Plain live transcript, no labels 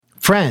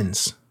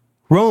Friends,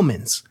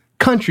 Romans,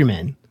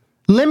 countrymen,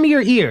 lend me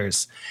your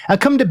ears. I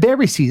come to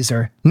bury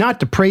Caesar,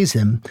 not to praise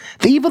him.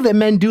 The evil that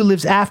men do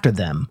lives after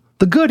them.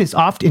 The good is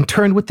oft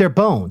interned with their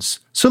bones.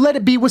 So let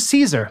it be with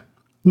Caesar.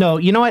 No,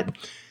 you know what?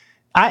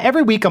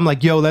 Every week I'm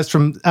like, yo, that's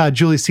from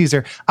Julius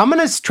Caesar. I'm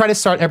going to try to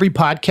start every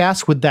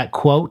podcast with that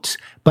quote,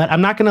 but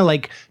I'm not going to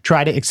like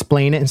try to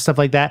explain it and stuff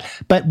like that.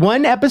 But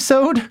one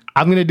episode,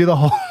 I'm going to do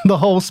the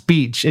whole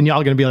speech and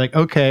y'all are going to be like,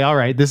 okay, all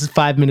right, this is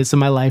 5 minutes of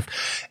my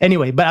life.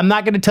 Anyway, but I'm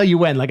not going to tell you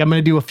when. Like, I'm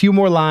going to do a few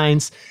more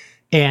lines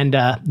and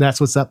that's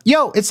what's up.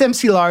 Yo, it's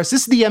MC Lars.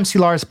 This is the MC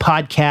Lars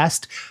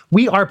podcast.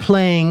 We are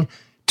playing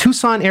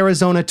Tucson,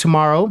 Arizona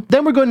tomorrow.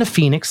 Then we're going to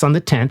Phoenix on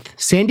the 10th,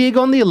 San Diego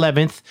on the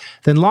 11th,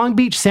 then Long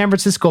Beach, San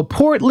Francisco,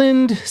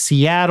 Portland,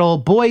 Seattle,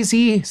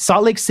 Boise,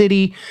 Salt Lake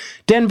City,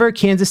 Denver,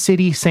 Kansas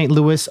City, St.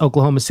 Louis,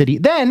 Oklahoma City,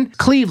 then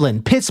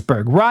Cleveland,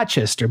 Pittsburgh,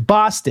 Rochester,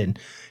 Boston,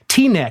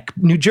 Teaneck,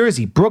 New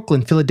Jersey,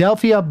 Brooklyn,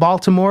 Philadelphia,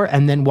 Baltimore,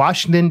 and then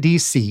Washington,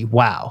 D.C.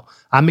 Wow.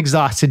 I'm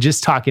exhausted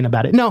just talking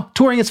about it. No,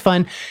 touring is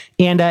fun.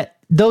 And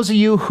those of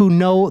you who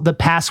know the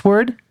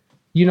password,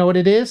 you know what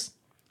it is?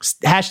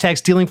 Hashtag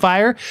stealing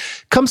fire.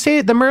 Come say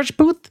it at the merch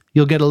booth.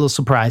 You'll get a little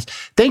surprise.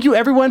 Thank you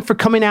everyone for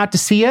coming out to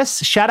see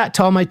us. Shout out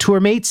to all my tour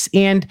mates.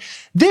 And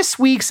this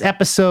week's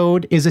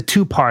episode is a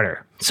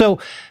two-parter. So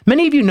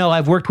many of you know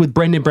I've worked with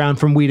Brendan Brown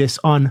from Wheatus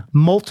on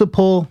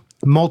multiple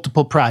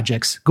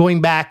projects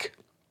going back,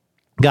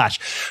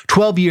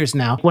 12 years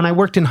now. When I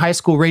worked in high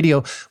school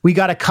radio, we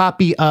got a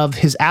copy of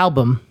his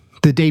album,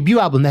 the debut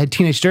album that had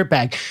Teenage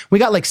Dirtbag. We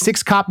got like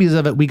 6 copies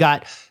of it. We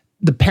got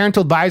the parental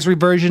advisory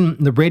version,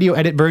 the radio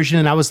edit version.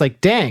 And I was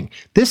like, dang,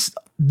 this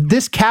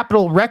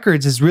Capitol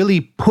Records is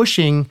really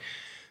pushing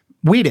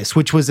Wheatus,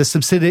 which was a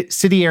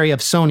subsidiary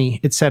of Sony,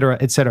 et cetera,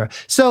 et cetera.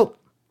 So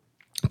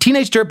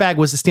Teenage Dirtbag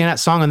was the standout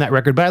song on that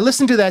record, but I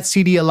listened to that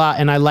CD a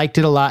lot and I liked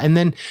it a lot. And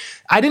then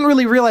I didn't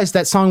really realize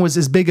that song was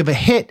as big of a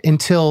hit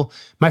until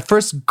my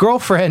first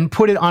girlfriend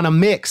put it on a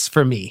mix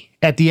for me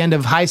at the end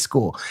of high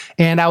school.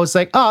 And I was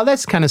like, oh,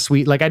 that's kind of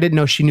sweet. Like I didn't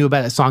know she knew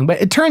about that song,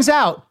 but it turns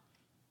out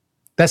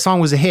that song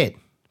was a hit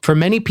for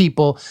many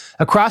people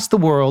across the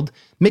world.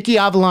 Mickey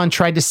Avalon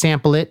tried to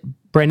sample it.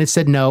 Brendan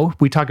said no.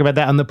 We talk about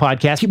that on the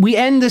podcast. We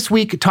end this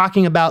week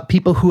talking about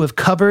people who have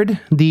covered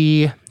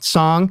the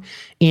song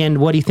and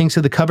what he thinks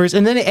of the covers.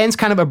 And then it ends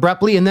kind of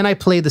abruptly. And then I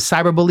play the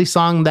Cyberbully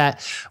song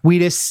that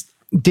Wheatus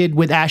did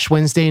with Ash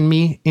Wednesday and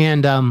me.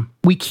 And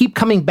we keep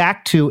coming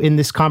back to in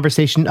this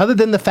conversation, other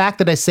than the fact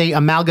that I say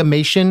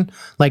amalgamation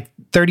like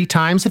 30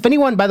 times. If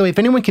anyone, by the way, if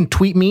anyone can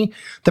tweet me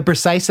the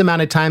precise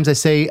amount of times I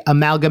say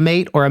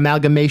amalgamate or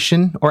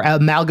amalgamation or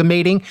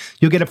amalgamating,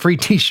 you'll get a free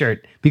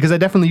t-shirt because I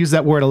definitely use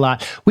that word a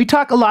lot. We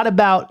talk a lot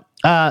about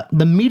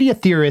the media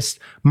theorist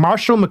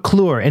Marshall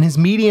McClure, and his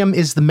medium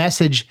is the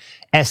message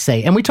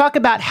essay. And we talk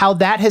about how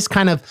that has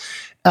kind of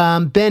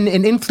been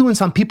an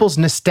influence on people's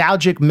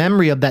nostalgic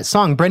memory of that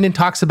song. Brendan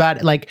talks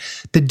about like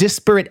the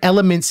disparate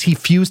elements he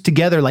fused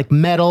together, like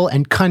metal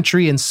and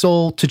country and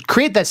soul to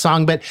create that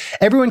song, but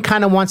everyone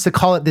kind of wants to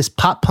call it this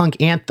pop punk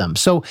anthem.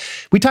 So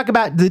we talk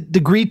about the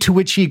degree to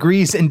which he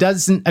agrees and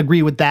doesn't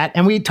agree with that.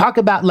 And we talk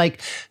about like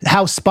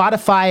how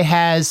Spotify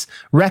has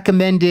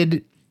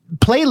recommended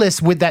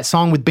playlists with that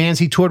song with bands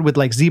he toured with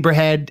like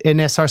Zebrahead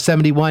and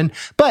SR-71,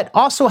 but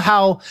also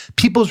how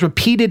people's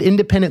repeated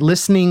independent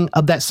listening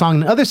of that song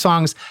and other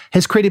songs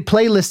has created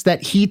playlists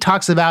that he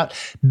talks about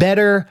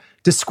better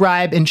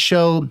describe and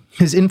show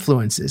his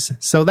influences.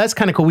 So that's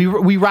kind of cool.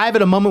 We arrive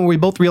at a moment where we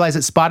both realize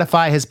that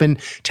Spotify has been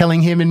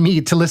telling him and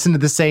me to listen to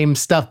the same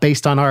stuff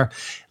based on our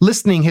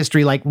listening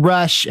history, like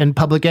Rush and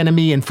Public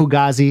Enemy and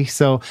Fugazi.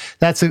 So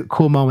that's a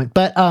cool moment.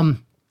 But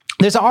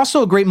there's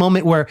also a great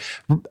moment where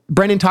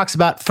Brendan talks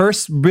about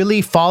first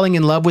really falling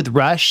in love with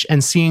Rush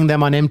and seeing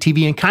them on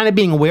MTV and kind of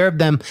being aware of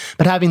them,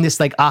 but having this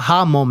like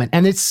aha moment.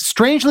 And it's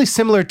strangely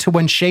similar to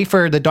when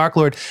Schaefer, the Dark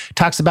Lord,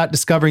 talks about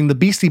discovering the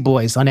Beastie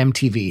Boys on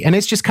MTV. And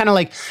it's just kind of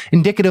like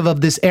indicative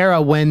of this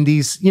era when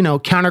these, you know,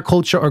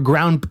 counterculture or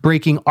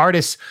groundbreaking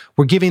artists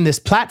were giving this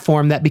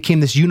platform that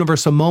became this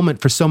universal moment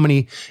for so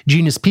many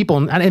genius people.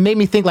 And it made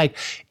me think like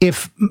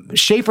if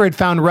Schaefer had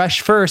found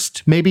Rush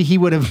first, maybe he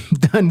would have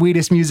done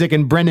Wheatus music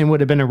and Brendan would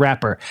have been a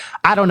rapper.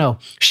 I don't know.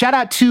 Shout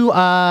out to,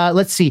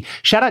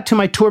 shout out to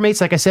my tour mates.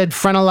 Like I said,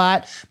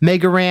 Frontalot,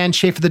 Mega Ran,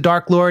 Schaefer the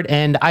Dark Lord,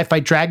 and I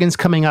Fight Dragons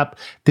coming up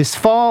this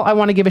fall. I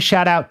want to give a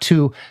shout out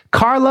to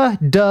Carla,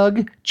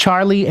 Doug,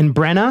 Charlie, and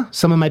Brenna,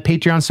 some of my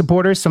Patreon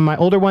supporters, some of my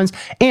older ones.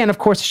 And of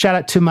course, a shout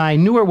out to my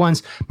newer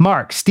ones,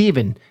 Mark,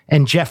 Steven,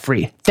 and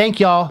Jeffrey. Thank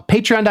y'all.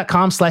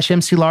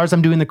 Patreon.com/MCLars.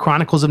 I'm doing the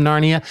Chronicles of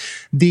Narnia.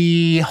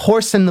 The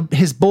Horse and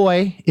His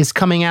Boy is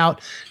coming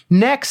out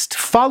next,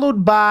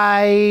 followed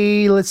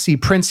by,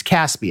 Prince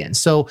Caspian.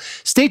 So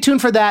stay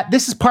tuned for that.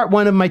 This is part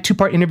one of my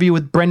 2-part interview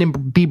with Brendan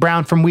B.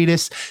 Brown from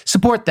Wheatus.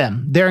 Support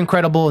them. They're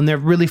incredible and they're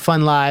really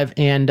fun live.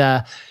 And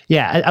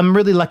I'm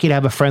really lucky to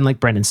have a friend like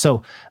Brendan.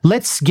 So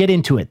let's get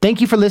into it.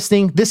 Thank you for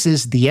listening. This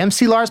is the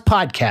MC Lars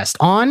podcast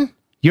on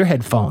your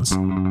headphones.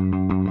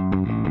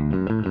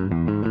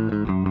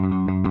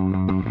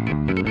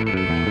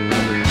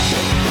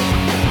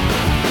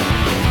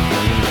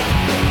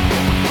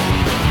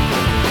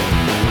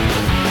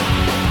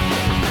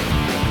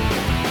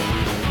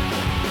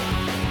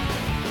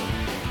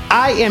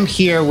 I am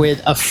here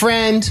with a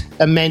friend,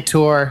 a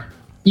mentor,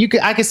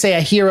 I could say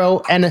a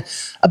hero, and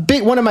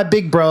one of my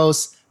big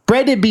bros,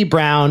 Brendan B.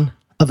 Brown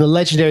of the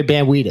legendary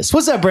band Wheatus.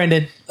 What's up,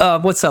 Brendan?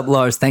 What's up,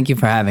 Lars? Thank you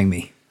for having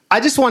me. I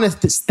just want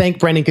to thank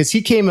Brendan because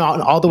he came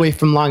out all the way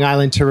from Long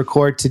Island to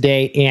record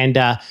today,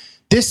 and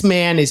this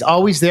man is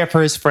always there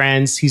for his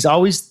friends. He's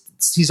always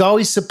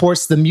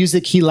supports the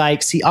music he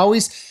likes. He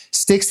always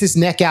sticks his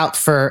neck out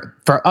for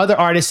other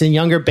artists and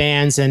younger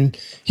bands, and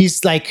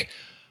he's like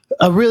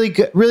a really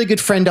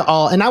good friend to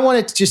all. And I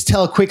wanted to just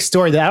tell a quick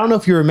story that I don't know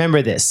if you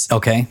remember this.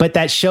 Okay. But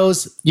that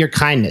shows your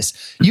kindness.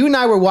 You and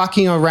I were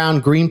walking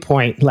around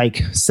Greenpoint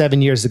like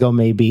 7 years ago,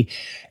 maybe.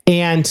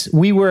 And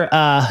we were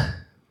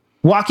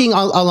walking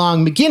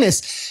along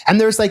McGinnis, and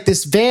there was like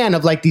this van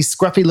of like these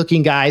scruffy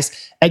looking guys.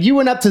 And you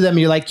went up to them and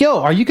you're like,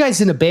 yo, are you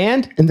guys in a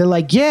band? And they're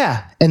like,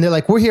 yeah. And they're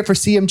like, we're here for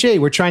CMJ.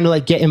 We're trying to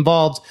like get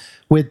involved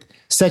with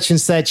such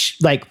and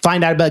such, like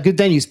find out about good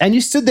venues. And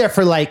you stood there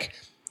for like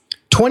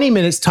 20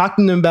 minutes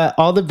talking to them about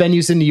all the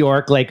venues in New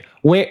York, like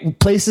where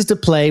places to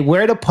play,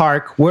 where to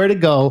park, where to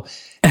go.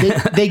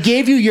 They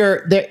gave you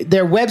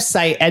their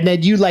website, and then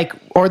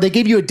they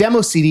gave you a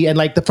demo CD. And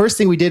like the first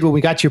thing we did when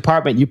we got to your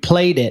apartment, you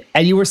played it,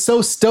 and you were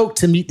so stoked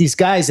to meet these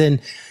guys. And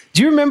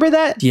do you remember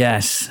that?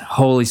 Yes.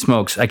 Holy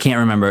smokes. I can't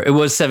remember. It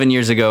was 7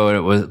 years ago, and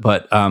it was,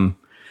 but oh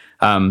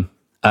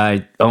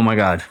my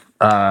God.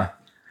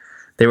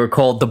 They were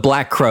called the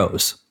Black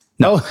Crows.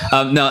 No,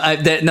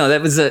 that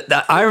was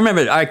I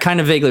remember. I kind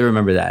of vaguely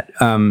remember that.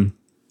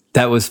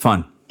 That was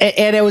fun.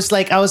 And it was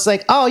like, I was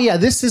like, oh yeah,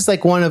 this is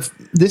one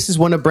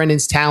of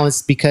Brendan's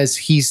talents, because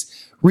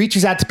he's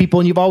reaches out to people,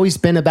 and you've always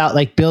been about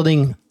like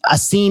building a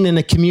scene in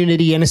a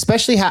community, and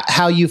especially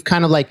how you've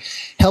kind of like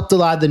helped a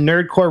lot of the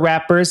nerdcore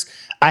rappers.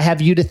 I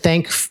have you to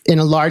thank in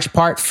a large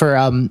part for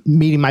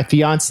meeting my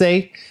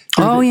fiance.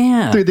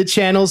 Through the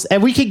channels,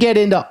 and we could get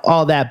into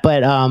all that,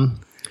 but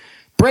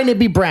Brendan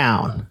B.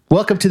 Brown,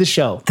 welcome to the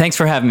show. Thanks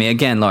for having me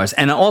again, Lars.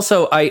 And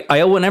also,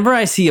 I whenever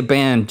I see a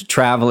band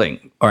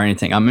traveling or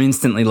anything, I'm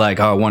instantly like,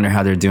 oh, I wonder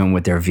how they're doing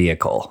with their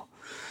vehicle.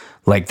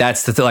 Like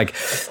that's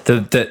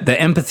the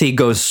empathy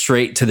goes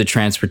straight to the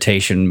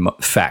transportation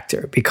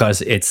factor,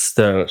 because it's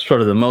the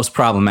sort of the most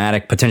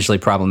potentially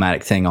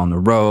problematic thing on the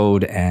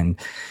road. And,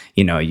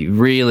 you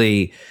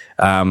really,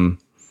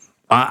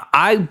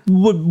 I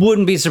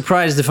wouldn't be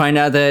surprised to find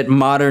out that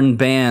modern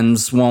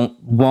bands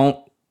won't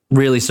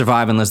really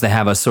survive unless they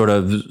have a sort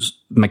of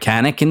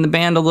mechanic in the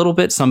band a little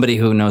bit, somebody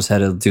who knows how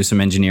to do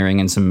some engineering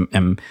and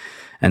some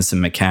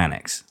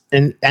mechanics.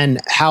 And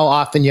how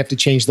often you have to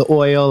change the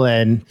oil.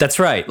 And that's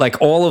right.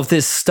 Like all of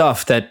this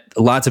stuff that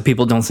lots of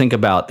people don't think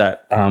about,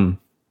 that and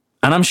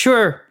I'm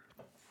sure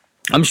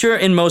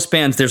in most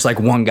bands there's like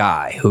one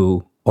guy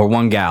or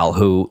one gal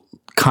who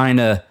kind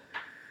of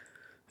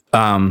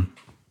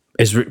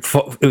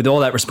with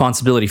all that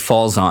responsibility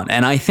falls on.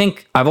 And I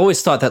think I've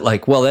always thought that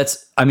like, well,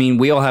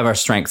 we all have our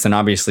strengths, and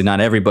obviously not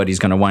everybody's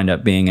going to wind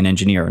up being an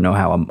engineer or know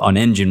how an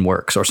engine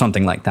works or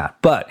something like that.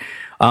 But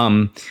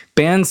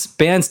bands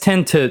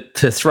tend to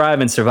thrive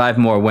and survive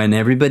more when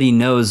everybody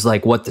knows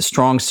like what the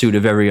strong suit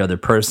of every other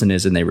person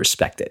is, and they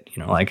respect it.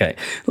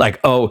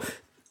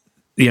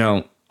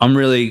 I'm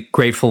really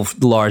grateful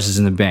Lars is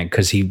in the band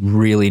because he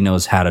really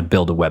knows how to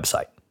build a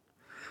website.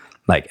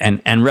 Like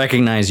and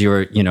recognize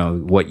your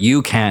what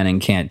you can and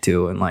can't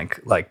do, and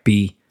like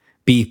be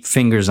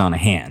fingers on a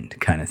hand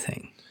kind of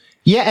thing.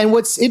 Yeah, and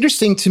what's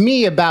interesting to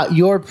me about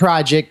your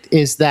project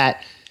is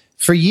that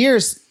for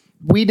years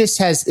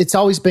it's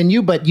always been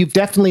you, but you've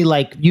definitely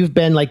you've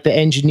been like the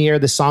engineer,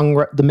 the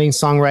main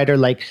songwriter,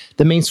 like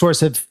the main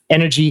source of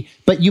energy.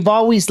 But you've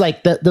always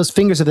like those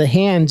fingers of the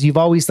hands. You've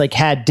always like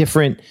had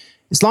different.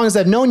 As long as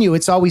I've known you,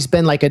 it's always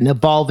been like an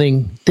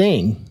evolving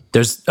thing.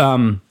 There's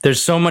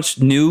so much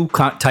new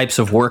types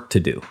of work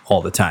to do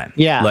all the time.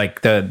 Yeah.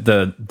 Like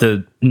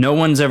the no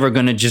one's ever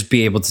going to just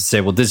be able to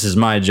say, well, this is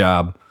my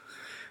job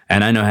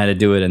and I know how to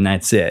do it and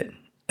that's it.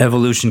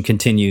 Evolution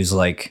continues.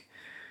 Like,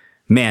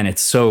 man,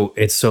 it's so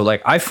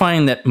like, I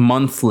find that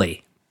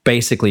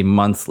basically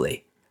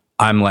monthly,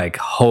 I'm like,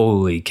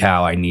 holy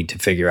cow, I need to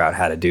figure out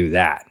how to do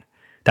that.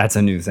 That's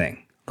a new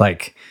thing.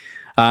 Like,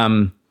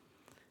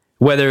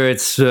 whether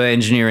it's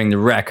engineering the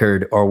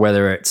record or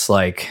whether it's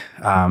like,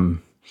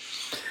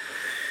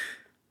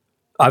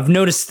 I've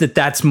noticed that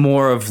that's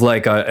more of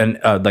like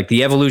like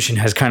the evolution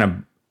has kind of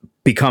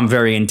become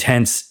very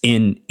intense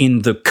in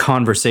the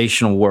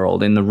conversational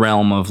world, in the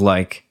realm of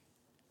like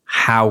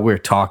how we're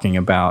talking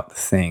about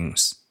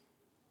things,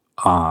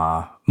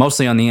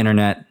 mostly on the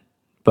internet.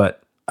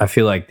 But I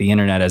feel like the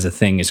internet as a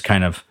thing is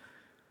kind of,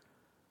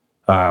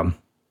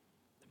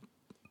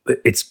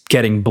 it's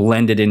getting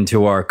blended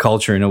into our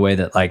culture in a way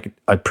that like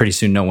pretty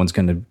soon no one's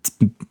going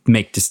to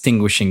make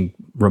distinguishing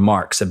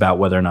remarks about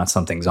whether or not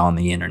something's on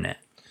the internet.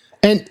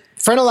 And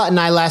Frenelot and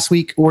I last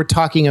week were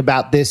talking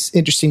about this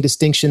interesting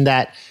distinction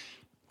that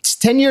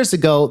 10 years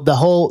ago, the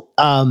whole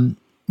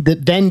the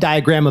Venn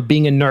diagram of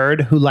being a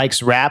nerd who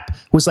likes rap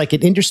was like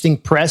an interesting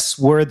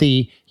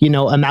press-worthy,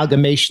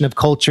 amalgamation of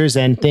cultures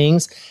and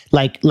things,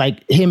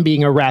 like him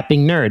being a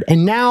rapping nerd.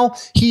 And now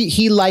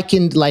he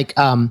likened like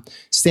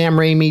Sam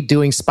Raimi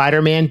doing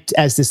Spider-Man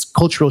as this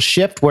cultural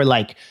shift where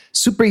like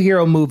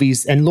superhero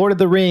movies and Lord of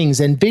the Rings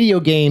and video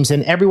games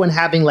and everyone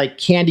having like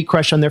Candy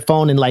Crush on their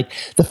phone, and like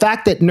the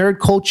fact that nerd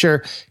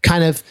culture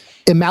kind of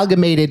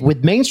amalgamated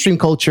with mainstream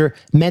culture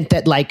meant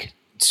that like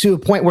to a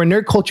point where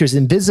nerd culture is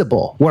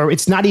invisible, where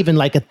it's not even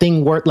like a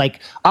thing where like,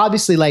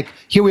 obviously like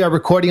here we are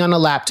recording on a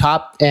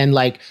laptop and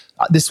like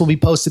this will be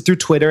posted through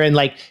Twitter. And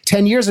like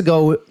 10 years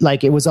ago,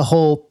 like it was a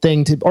whole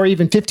thing to, or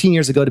even 15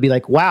 years ago to be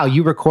like, wow,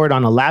 you record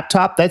on a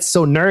laptop? That's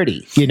so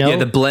nerdy, you know? Yeah,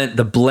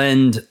 the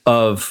blend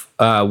of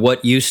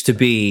what used to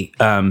be.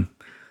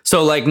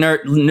 So like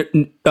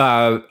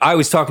I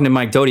was talking to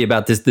Mike Doty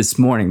about this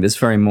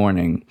very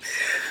morning,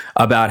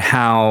 about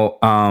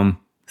how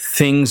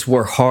things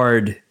were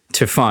hard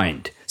to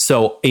find.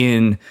 So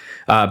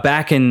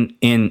back in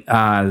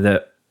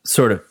the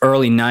sort of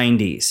early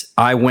 90s,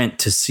 I went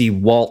to see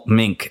Walt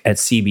Mink at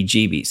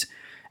CBGB's,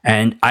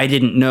 and I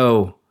didn't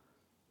know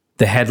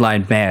the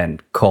headline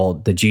band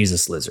called the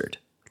Jesus Lizard.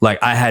 Like,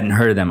 I hadn't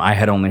heard of them. I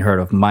had only heard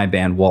of my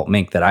band, Walt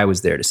Mink, that I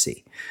was there to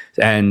see.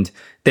 And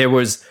there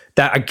was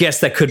that, I guess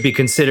that could be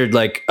considered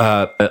like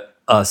a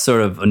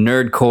sort of a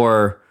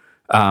nerdcore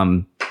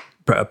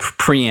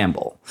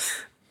preamble.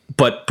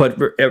 But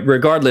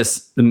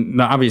regardless,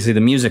 obviously the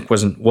music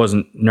wasn't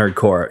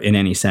nerdcore in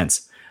any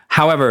sense.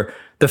 However,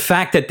 the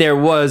fact that there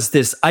was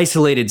this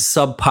isolated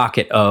sub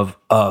pocket of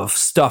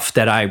stuff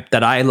that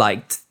I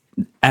liked,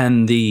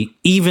 and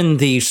even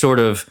the sort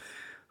of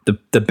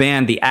the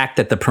band, the act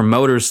that the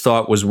promoters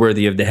thought was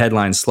worthy of the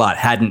headline slot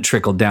hadn't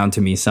trickled down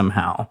to me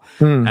somehow.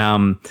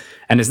 And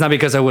it's not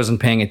because I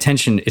wasn't paying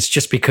attention. It's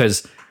just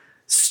because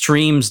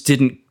streams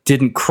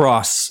didn't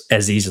cross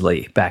as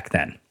easily back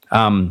then.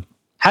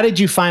 How did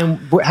you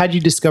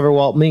discover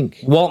Walt Mink?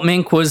 Walt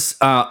Mink was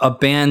a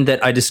band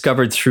that I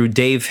discovered through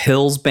Dave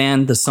Hill's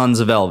band, the Sons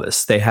of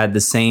Elvis. They had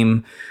the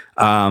same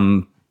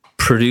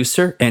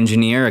producer,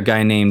 engineer, a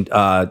guy named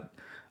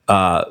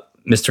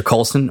Mr.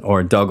 Coulson,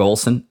 or Doug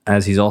Olson,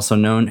 as he's also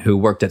known, who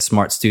worked at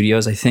Smart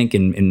Studios, I think,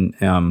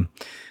 in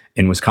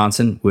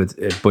Wisconsin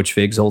with Butch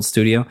Vig's old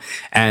studio.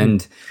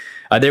 And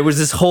there was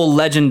this whole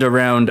legend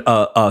around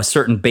a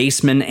certain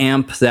Bassman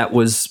amp that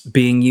was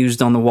being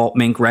used on the Walt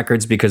Mink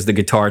records because the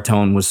guitar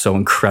tone was so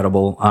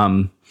incredible.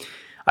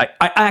 I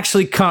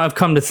actually kind of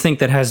come to think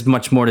that has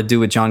much more to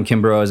do with John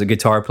Kimbrough as a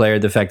guitar player.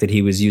 The fact that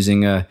he was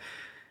using a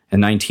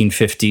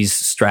 1950s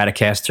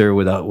Stratocaster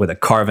with a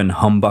Carvin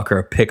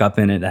humbucker pickup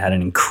in it that had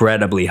an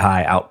incredibly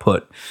high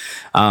output.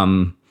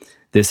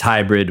 This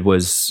hybrid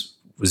was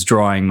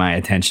drawing my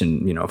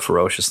attention,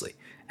 ferociously.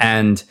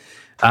 And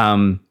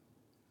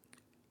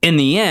in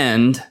the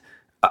end,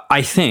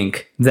 I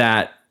think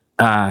that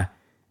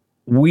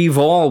we've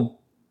all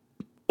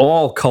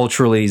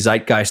culturally,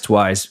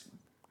 zeitgeist-wise,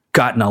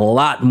 gotten a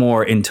lot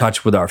more in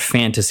touch with our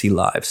fantasy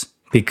lives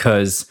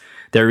because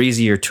they're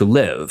easier to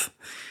live.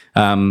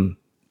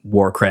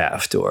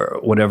 Warcraft or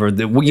whatever.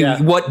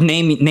 What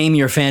name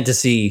your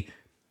fantasy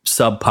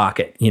sub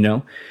pocket?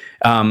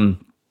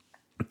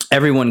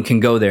 Everyone can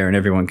go there and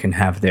everyone can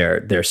have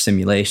their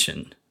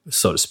simulation,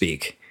 so to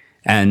speak.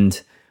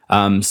 And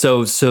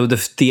so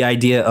the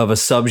idea of a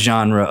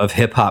subgenre of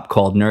hip hop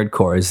called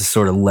nerdcore is a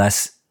sort of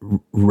less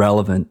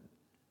relevant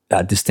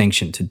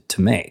distinction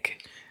to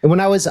make. And when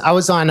I was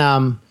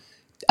on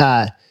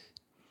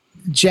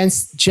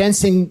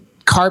Jensen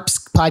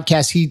Karp's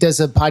podcast, he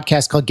does a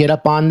podcast called Get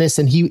Up On This,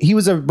 and he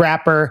was a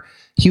rapper.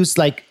 He was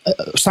like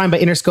signed by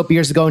Interscope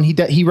years ago, and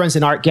he runs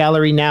an art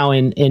gallery now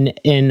in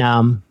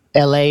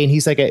LA, and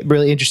he's like a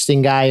really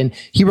interesting guy. And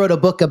he wrote a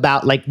book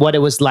about like what it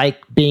was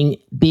like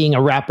being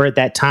a rapper at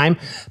that time.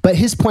 But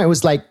his point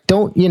was like,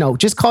 don't,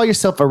 just call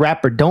yourself a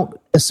rapper. Don't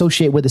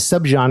associate with a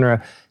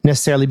subgenre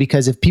necessarily,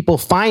 because if people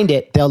find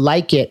it, they'll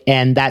like it.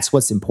 And that's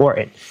what's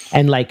important.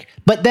 And like,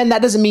 but then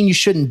that doesn't mean you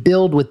shouldn't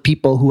build with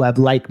people who have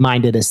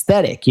like-minded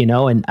aesthetic,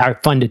 and are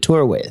fun to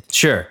tour with.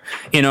 Sure.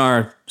 In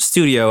our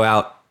studio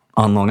out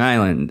on Long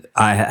Island,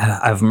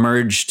 I've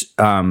merged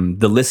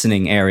the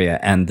listening area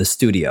and the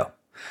studio.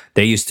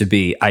 They used to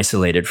be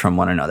isolated from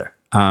one another.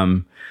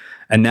 And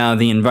now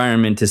the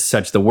environment is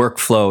such, the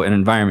workflow and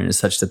environment is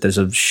such that there's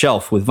a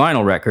shelf with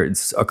vinyl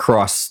records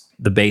across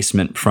the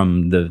basement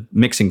from the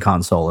mixing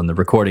console and the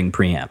recording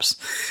preamps.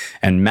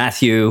 And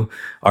Matthew,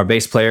 our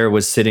bass player,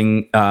 was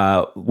sitting,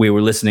 we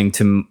were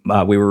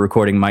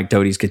recording Mike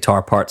Doty's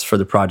guitar parts for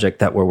the project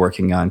that we're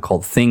working on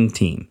called Thing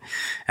Team,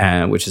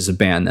 which is a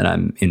band that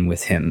I'm in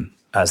with him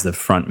as the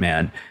front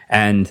man.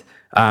 And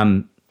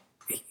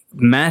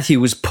Matthew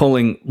was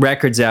pulling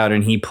records out,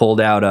 and he pulled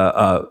out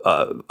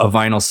a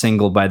vinyl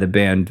single by the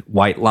band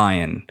White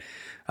Lion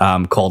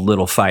called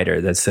Little Fighter.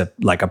 That's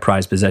like a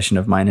prized possession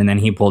of mine. And then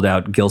he pulled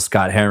out Gil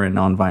Scott-Heron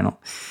on vinyl.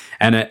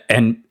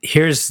 And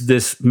here's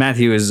this,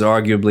 Matthew is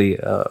arguably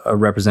a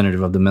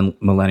representative of the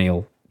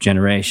millennial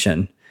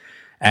generation.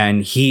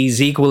 And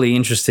he's equally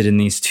interested in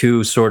these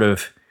two sort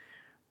of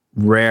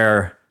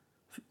rare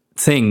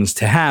things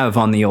to have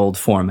on the old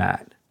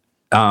format.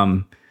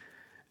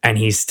 And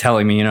he's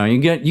telling me,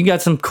 you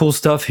got some cool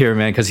stuff here,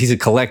 man, because he's a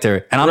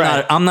collector. And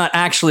I'm not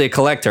actually a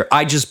collector.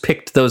 I just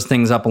picked those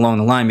things up along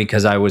the line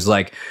because I was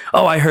like,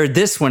 oh, I heard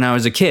this when I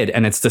was a kid.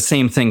 And it's the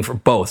same thing for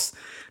both.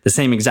 The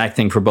same exact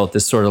thing for both.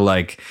 This sort of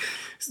like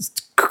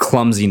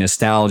clumsy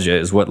nostalgia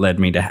is what led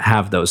me to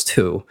have those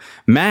two.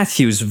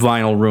 Matthew's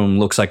vinyl room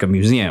looks like a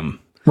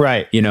museum.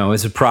 Right.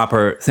 It's a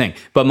proper thing.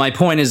 But my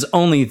point is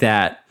only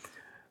that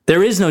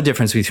there is no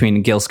difference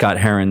between Gil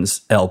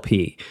Scott-Heron's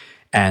LP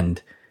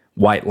and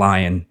White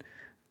Lion,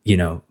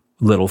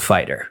 Little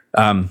Fighter.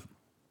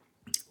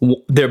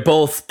 They're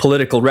both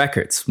political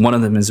records. One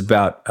of them is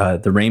about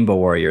the Rainbow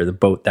Warrior, the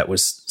boat that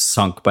was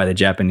sunk by the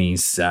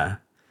Japanese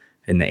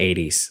in the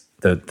 80s,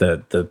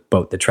 the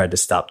boat that tried to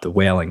stop the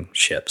whaling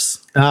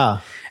ships.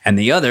 Ah. And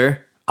the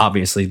other,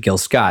 obviously, Gil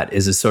Scott,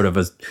 is a sort of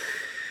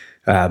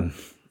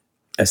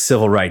a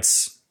civil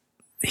rights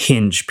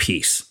hinge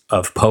piece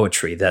of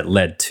poetry that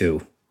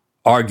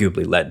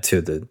arguably led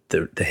to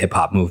the hip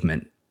hop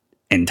movement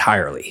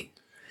entirely.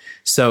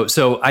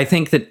 So I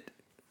think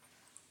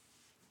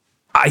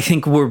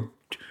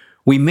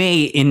we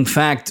may in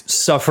fact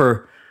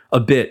suffer a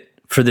bit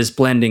for this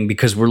blending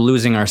because we're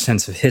losing our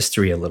sense of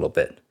history a little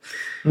bit,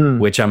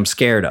 which I'm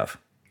scared of.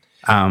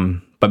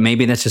 But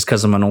maybe that's just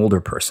because I'm an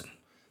older person.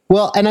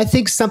 Well, and I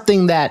think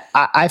something that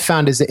I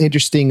found is an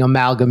interesting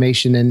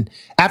amalgamation. And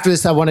after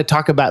this, I want to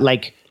talk about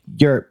like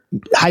your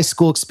high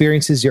school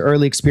experiences, your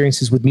early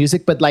experiences with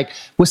music. But like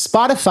with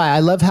Spotify, I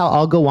love how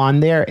I'll go on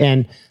there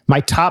and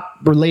my top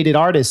related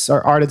artists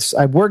are artists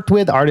I've worked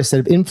with, artists that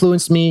have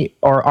influenced me,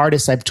 or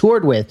artists I've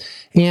toured with.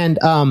 And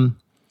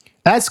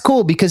that's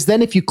cool because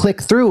then if you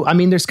click through, I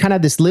mean, there's kind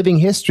of this living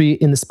history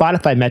in the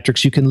Spotify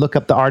metrics. You can look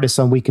up the artists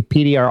on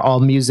Wikipedia or All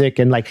Music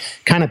and like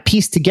kind of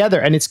piece together.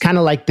 And it's kind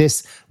of like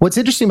this. What's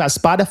interesting about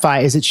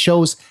Spotify is it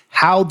shows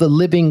how the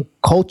living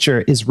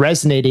culture is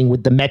resonating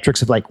with the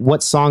metrics of like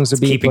what songs are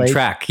being keeping played.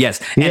 Track. Yes.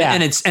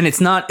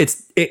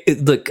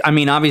 Look, I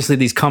mean, obviously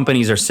these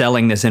companies are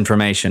selling this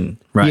information,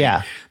 right?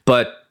 Yeah.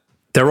 But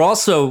they're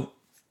also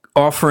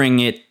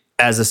offering it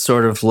as a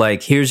sort of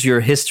like, here's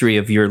your history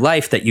of your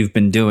life that you've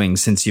been doing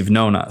since you've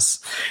known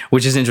us,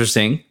 which is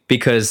interesting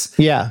because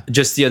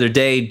just the other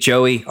day,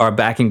 Joey, our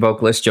backing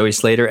vocalist, Joey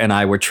Slater, and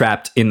I were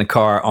trapped in the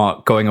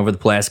car going over the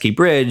Pulaski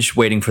Bridge,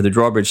 waiting for the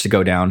drawbridge to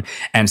go down.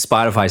 And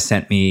Spotify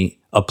sent me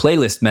a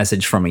playlist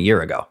message from a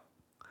year ago.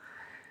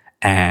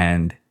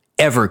 And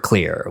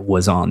Everclear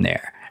was on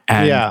there.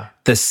 And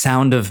The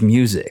Sound of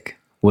Music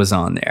was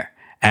on there.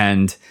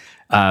 And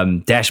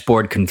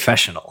Dashboard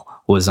Confessional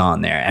was on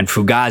there. And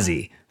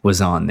Fugazi was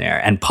on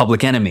there, and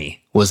Public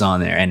Enemy was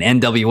on there, and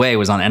NWA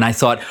was on. And I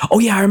thought, oh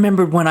yeah, I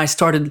remember when I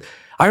started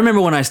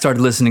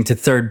listening to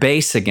Third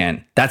Base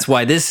again. That's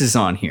why this is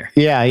on here.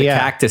 The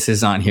Cactus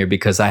is on here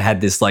because I had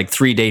this like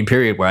 3-day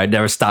period where I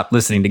never stopped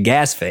listening to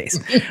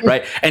Gasface,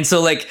 right? And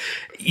so like,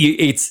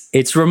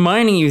 it's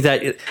reminding you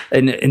that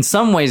in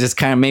some ways it's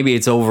kind of, maybe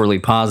it's overly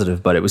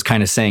positive, but it was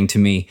kind of saying to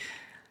me,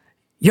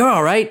 you're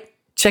all right.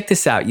 Check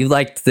this out. You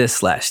liked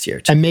this last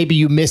year. And maybe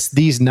you missed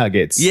these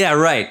nuggets. Yeah,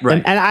 right.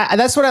 And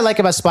that's what I like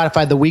about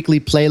Spotify, the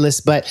weekly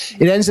playlist, but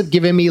it ends up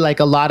giving me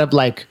like a lot of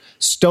like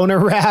stoner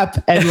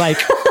rap and like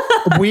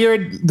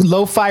weird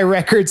lo-fi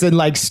records and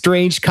like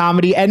strange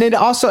comedy. And it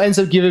also ends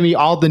up giving me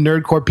all the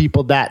nerdcore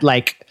people that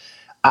like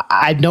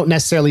I don't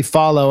necessarily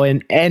follow.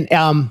 And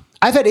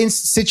I've had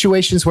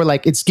situations where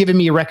like it's given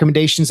me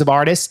recommendations of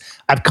artists.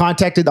 I've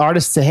contacted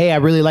artists to say, hey, I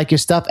really like your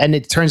stuff. And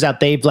it turns out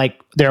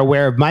they're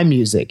aware of my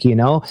music,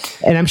 And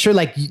I'm sure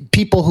like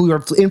people who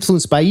are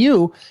influenced by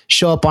you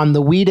show up on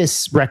the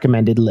Wheatus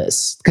recommended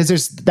list because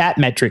there's that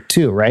metric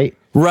too, right?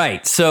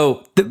 Right.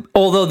 So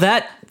although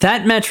that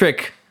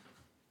metric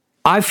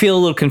I feel a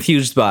little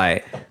confused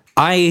by,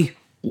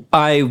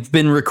 I've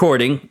been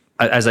recording,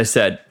 as I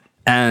said,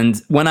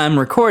 and when I'm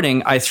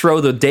recording, I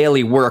throw the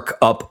daily work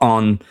up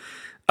on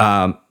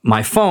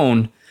my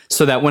phone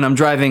so that when I'm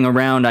driving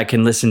around, I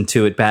can listen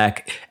to it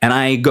back. And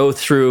I go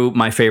through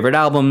my favorite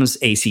albums,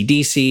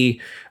 AC/DC,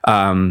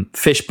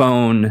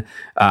 Fishbone,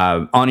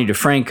 Ani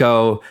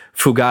DeFranco,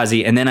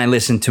 Fugazi. And then I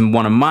listen to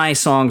one of my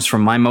songs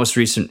from my most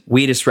recent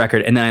Wheatus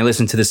record. And then I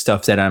listen to the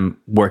stuff that I'm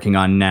working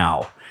on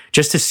now,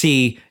 just to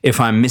see if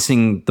I'm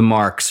missing the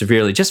mark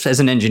severely, just as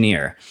an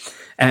engineer.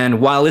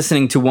 And while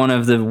listening to one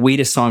of the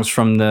Wheatus songs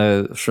from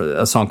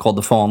a song called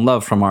The Fall in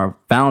Love from our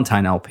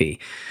Valentine LP,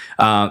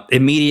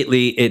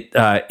 immediately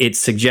it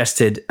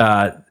suggested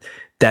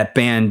that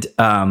band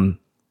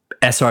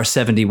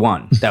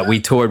SR-71 that we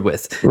toured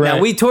with. Right.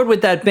 Now, we toured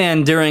with that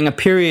band during a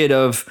period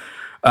of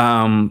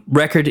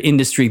record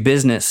industry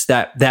business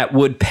that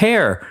would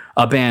pair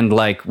a band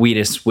like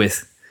Wheatus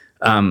with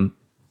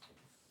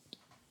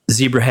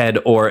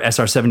Zebrahead or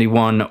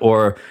SR-71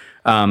 or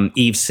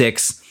Eve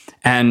 6.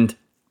 And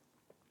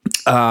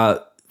there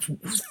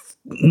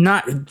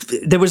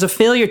was a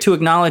failure to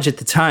acknowledge at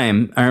the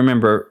time. I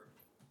remember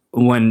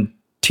when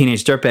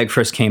Teenage Dirtbag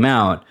first came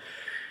out,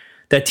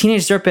 that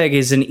Teenage Dirtbag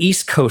is an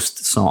East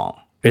Coast song.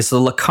 It's a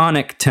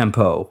laconic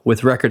tempo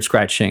with record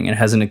scratching. It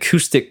has an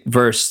acoustic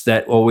verse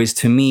that always,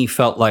 to me,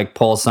 felt like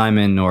Paul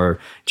Simon or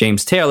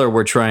James Taylor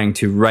were trying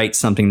to write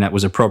something that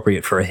was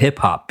appropriate for a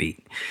hip-hop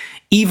beat.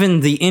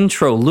 Even the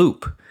intro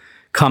loop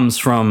comes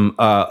from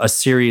a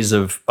series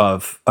of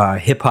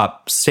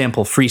hip-hop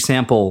free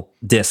sample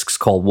discs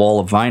called Wall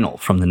of Vinyl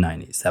from the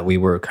 90s that we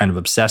were kind of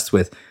obsessed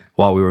with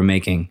while we were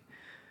making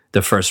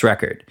the first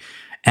record.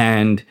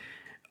 And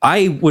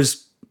I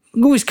was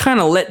kind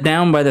of let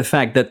down by the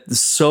fact that the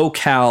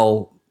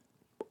SoCal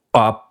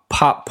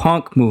pop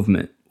punk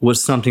movement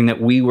was something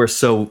that we were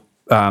so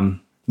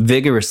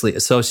vigorously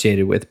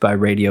associated with by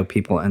radio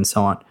people and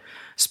so on.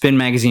 Spin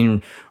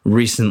Magazine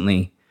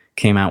recently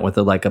came out with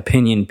a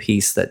opinion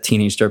piece that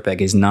Teenage Dirtbag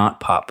is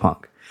not pop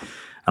punk.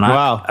 And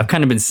wow. I've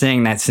kind of been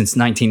saying that since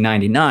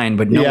 1999,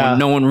 but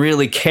no one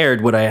really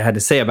cared what I had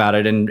to say about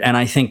it. And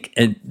I think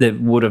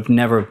it would have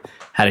never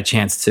had a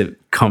chance to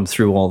come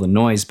through all the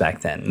noise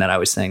back then that I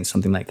was saying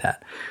something like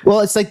that. Well,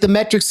 it's like the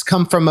metrics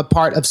come from a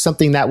part of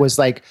something that was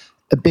like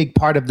a big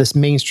part of this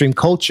mainstream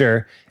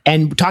culture.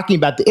 And talking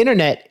about the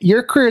internet,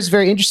 your career is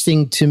very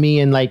interesting to me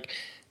and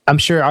I'm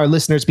sure our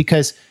listeners,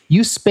 because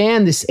you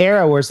span this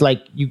era where it's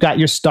like you got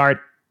your start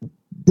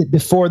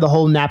before the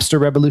whole Napster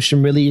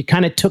revolution. Really, it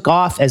kind of took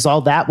off as all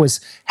that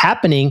was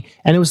happening.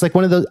 And it was like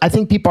one of those, I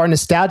think people are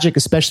nostalgic,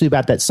 especially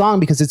about that song,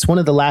 because it's one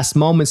of the last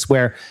moments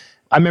where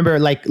I remember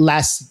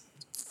last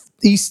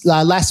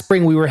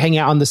spring we were hanging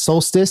out on the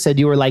solstice and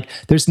you were like,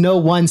 there's no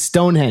one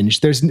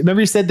Stonehenge. Remember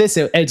you said this?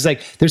 It's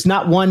like, there's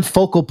not one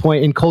focal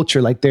point in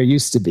culture like there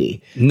used to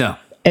be. No.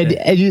 And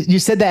you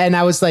said that, and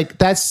I was like,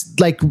 that's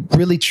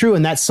really true.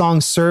 And that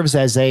song serves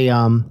as a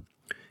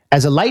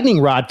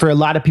lightning rod for a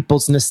lot of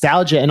people's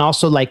nostalgia. And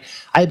also I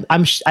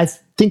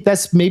think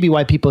that's maybe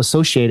why people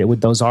associate it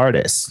with those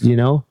artists, you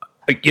know?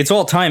 It's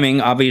all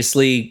timing,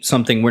 obviously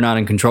something we're not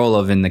in control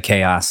of in the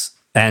chaos.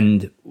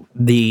 And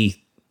the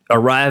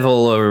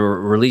arrival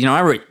or release,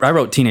 I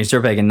wrote Teenage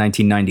Dirtbag in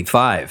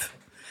 1995,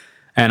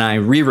 and I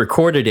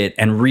re-recorded it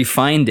and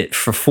refined it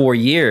for 4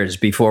 years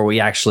before we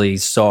actually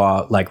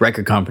saw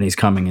record companies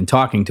coming and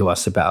talking to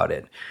us about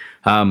it.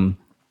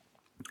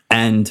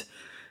 And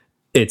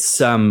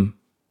it's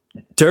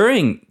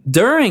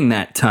during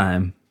that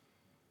time,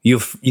 you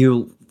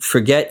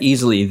forget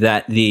easily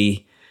that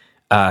the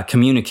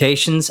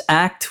Communications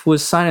Act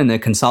was signed and the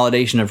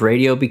consolidation of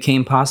radio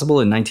became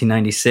possible in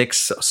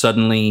 1996.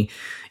 Suddenly,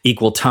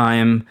 equal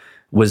time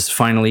was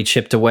finally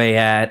chipped away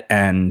at,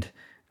 and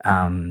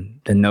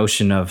the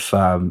notion of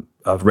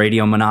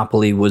radio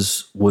monopoly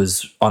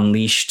was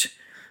unleashed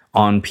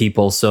on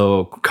people.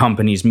 So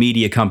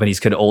media companies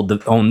could own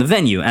the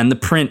venue and the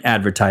print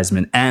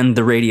advertisement and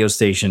the radio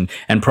station.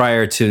 And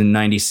prior to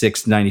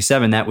 96,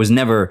 97, that was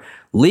never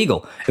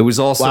legal. It was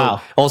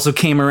also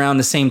came around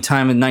the same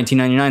time in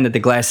 1999 that the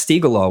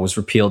Glass-Steagall law was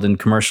repealed in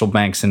commercial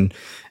banks and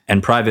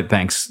private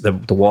banks,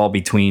 the wall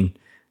between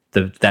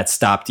that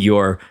stopped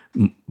your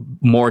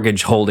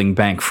mortgage holding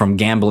bank from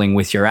gambling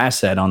with your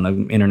asset on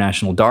the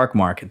international dark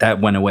market. That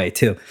went away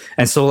too.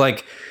 And so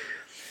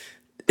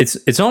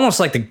it's almost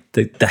like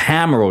the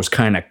hammer was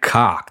kind of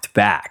cocked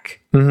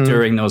back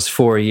during those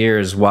 4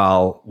 years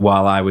while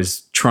I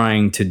was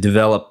trying to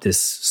develop this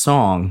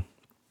song,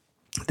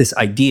 this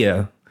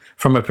idea.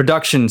 From a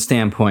production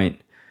standpoint,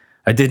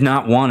 I did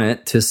not want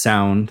it to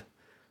sound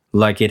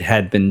like it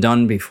had been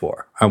done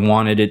before. I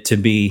wanted it to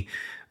be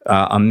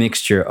a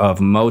mixture of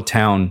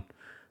Motown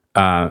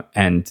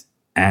and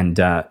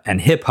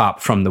hip hop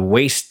from the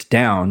waist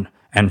down,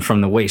 and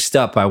from the waist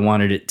up, I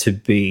wanted it to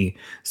be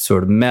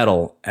sort of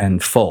metal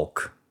and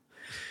folk,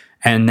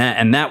 and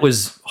that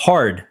was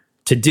hard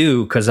to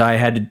do because I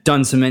had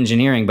done some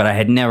engineering, but I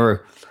had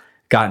never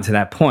gotten to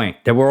that point.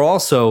 There were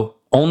also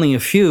only a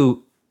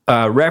few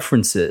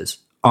references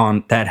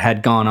that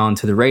had gone on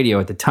to the radio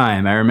at the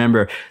time. I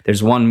remember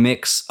there's one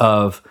mix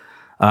of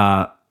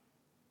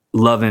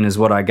Lovin' Is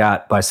What I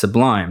Got by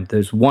Sublime.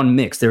 There's one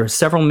mix. There are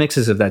several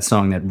mixes of that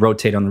song that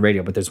rotate on the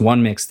radio, but there's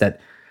one mix that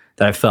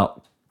I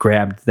felt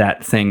grabbed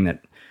that thing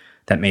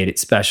that made it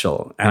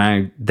special.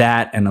 And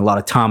and a lot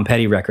of Tom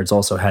Petty records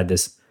also had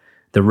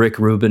the Rick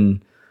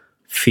Rubin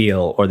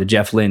feel or the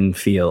Jeff Lynne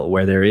feel,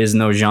 where there is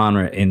no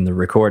genre in the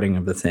recording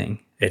of the thing.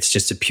 It's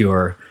just a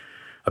pure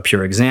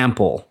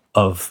example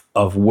of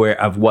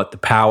what the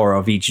power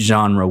of each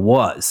genre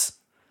was.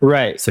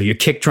 Right. So your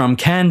kick drum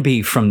can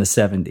be from the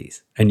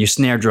 70s and your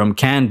snare drum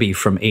can be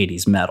from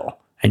 80s metal,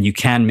 and you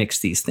can mix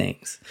these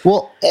things.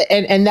 Well,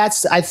 and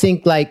that's, I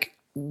think,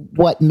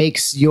 what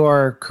makes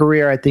your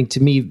career, I think,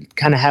 to me,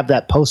 kind of have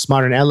that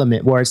postmodern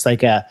element where it's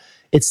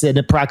it's an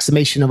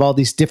approximation of all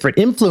these different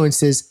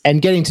influences.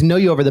 And getting to know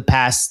you over the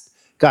past,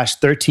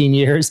 13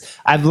 years,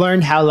 I've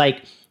learned how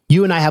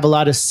you and I have a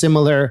lot of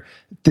similar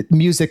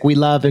music we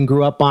love and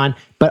grew up on,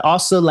 but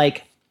also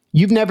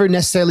you've never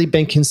necessarily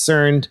been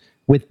concerned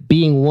with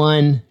being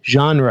one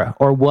genre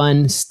or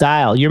one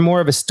style. You're more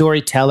of a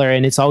storyteller,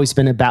 and it's always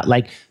been about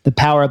the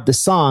power of the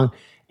song.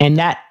 And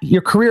that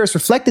your career has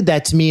reflected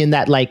that to me, in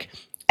that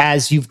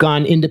as you've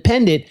gone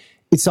independent,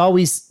 it's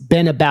always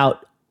been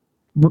about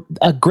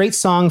a great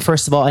song,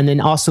 first of all, and then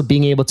also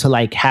being able to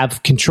like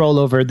have control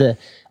over the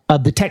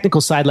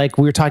technical side, like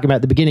we were talking about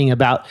at the beginning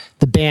about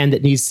the band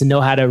that needs to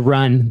know how to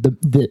run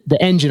the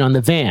engine on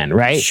the van,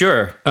 right?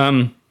 Sure.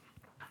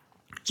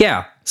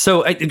 Yeah.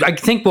 So I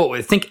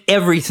think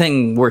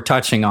everything we're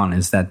touching on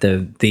is that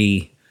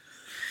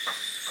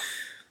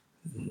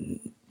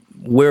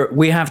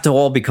we have to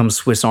all become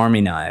Swiss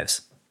Army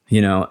knives.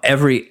 You know,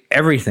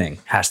 everything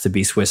has to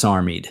be Swiss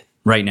Armied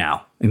right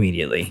now,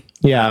 immediately.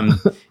 Yeah.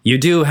 You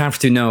do have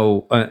to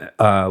know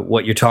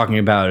what you're talking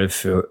about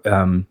if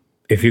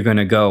you're going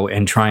to go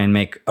and try and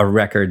make a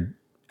record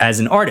as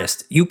an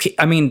artist.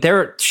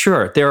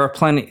 There are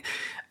plenty.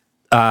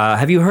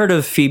 Have you heard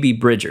of Phoebe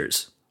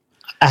Bridgers?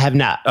 I have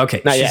not.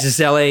 Okay, not she's yet. this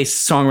LA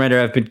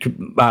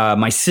songwriter.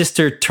 My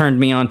sister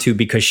turned me on to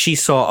because she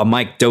saw a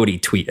Mike Doty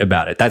tweet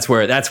about it. That's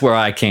where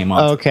I came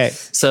on. Okay.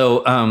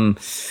 So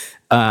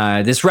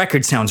this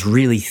record sounds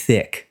really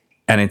thick,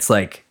 and it's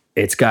like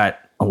it's got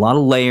a lot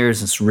of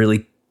layers. It's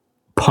really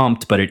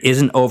pumped, but it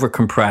isn't over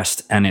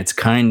compressed, and it's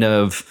kind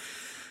of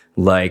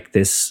like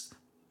this.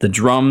 The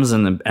drums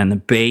and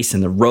the bass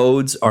and the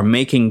Rhodes are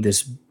making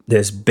this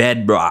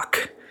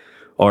bedrock.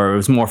 Or it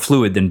was more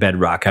fluid than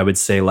bedrock. I would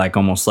say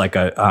almost like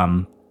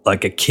a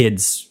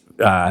kid's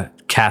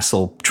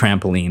castle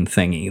trampoline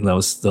thingy.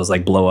 Those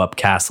like blow up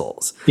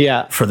castles.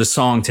 Yeah. For the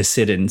song to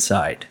sit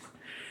inside,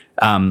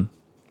 and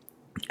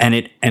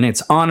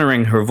it's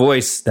honoring her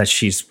voice that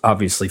she's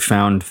obviously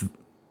found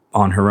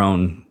on her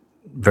own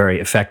very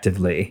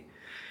effectively,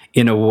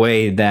 in a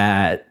way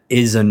that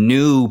is a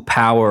new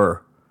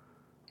power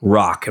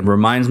rock. It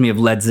reminds me of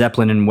Led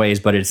Zeppelin in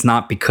ways, but it's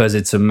not because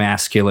it's a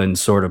masculine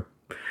sort of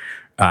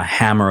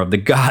Hammer of the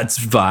Gods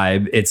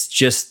vibe. It's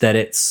just that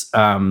it's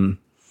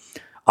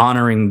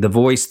honoring the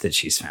voice that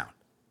she's found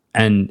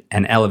and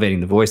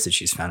elevating the voice that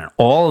she's found. And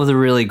all of the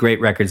really great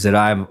records that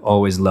I've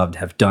always loved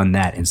have done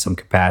that in some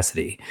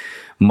capacity.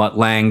 Mutt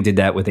Lange did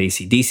that with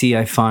AC/DC,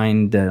 I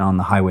find, that on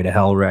the Highway to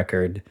Hell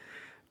record.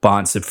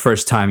 It's the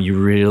first time you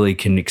really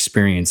can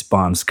experience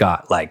Bon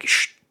Scott like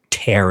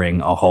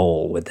tearing a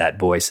hole with that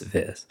voice of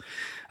his.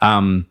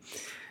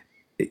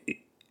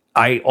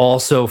 I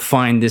also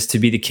find this to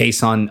be the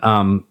case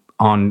on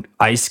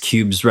Ice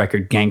Cube's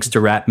record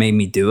 "Gangsta Rap Made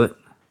Me Do It."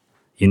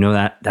 You know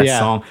that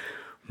song,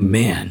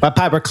 man. By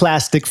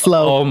Pyroclastic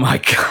Flow. Oh my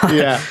god!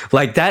 Yeah,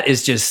 like that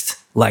is just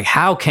like,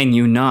 how can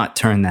you not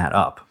turn that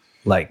up?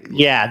 Like,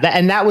 yeah,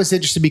 that was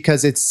interesting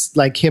because it's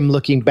like him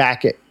looking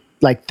back at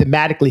like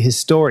thematically his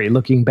story,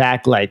 looking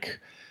back like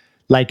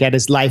at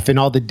his life and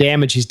all the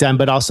damage he's done,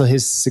 but also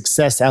his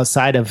success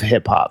outside of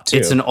hip hop too.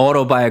 It's an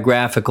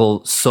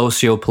autobiographical,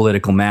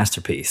 socio-political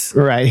masterpiece,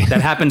 right?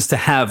 That happens to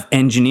have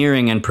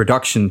engineering and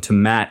production to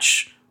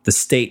match the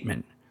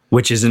statement,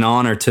 which is an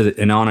honor to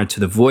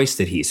the voice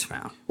that he's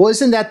found. Well,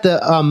 isn't that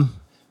the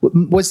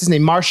what's his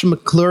name? Marshall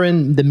McClure,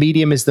 "The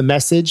Medium is the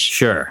Message."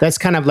 Sure, that's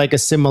kind of like a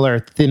similar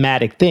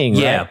thematic thing.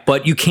 Yeah, right?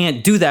 But you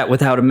can't do that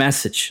without a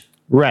message.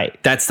 Right.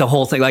 That's the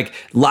whole thing. Like,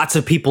 lots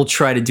of people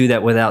try to do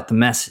that without the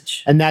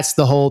message. And that's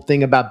the whole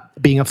thing about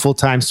being a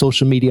full-time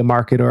social media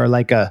marketer, or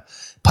like a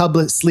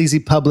sleazy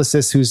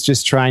publicist who's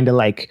just trying to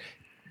like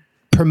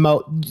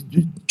promote,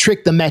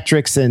 trick the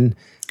metrics, and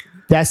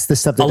that's the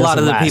stuff that a lot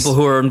of the people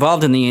who are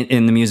involved in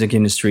the music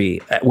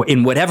industry,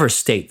 in whatever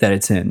state that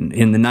it's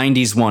in the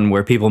 90s one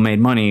where people made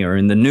money, or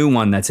in the new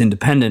one that's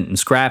independent and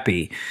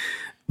scrappy,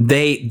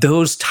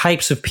 those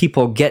types of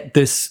people get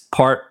this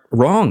part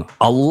wrong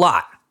a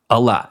lot.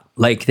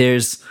 Like,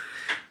 there's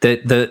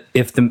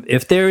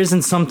if there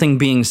isn't something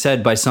being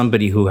said by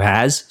somebody who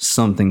has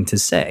something to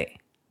say,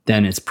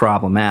 then it's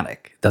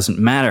problematic. It doesn't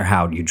matter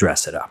how you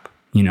dress it up,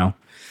 you know.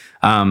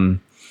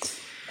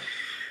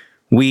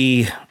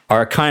 We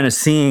are kind of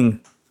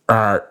seeing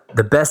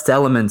the best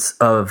elements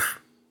of,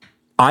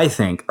 I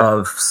think,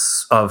 of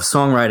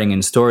songwriting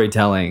and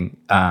storytelling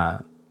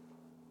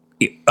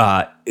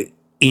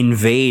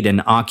invade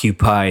and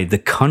occupy the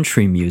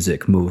country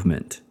music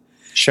movement.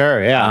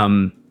 Sure,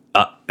 yeah.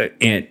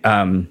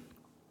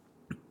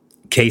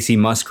 Casey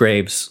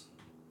Musgraves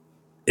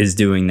is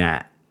doing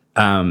that.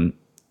 I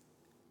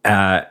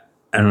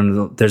don't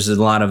know. There's a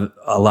lot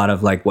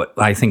of like what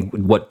I think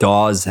what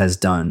Dawes has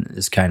done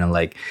is kind of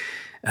like,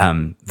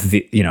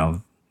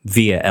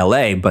 via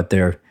LA, but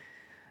they're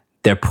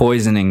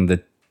poisoning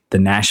the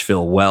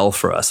Nashville well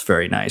for us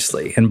very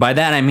nicely. And by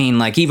that I mean,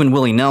 like, even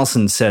Willie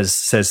Nelson says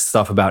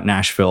stuff about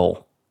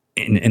Nashville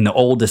in the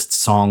oldest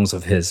songs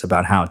of his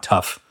about how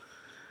tough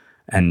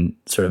and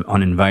sort of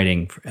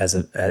uninviting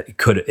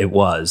it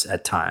was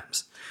at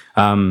times.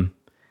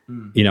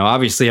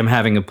 Obviously I'm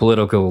having a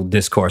political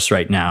discourse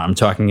right now. I'm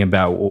talking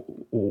about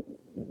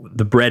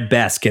the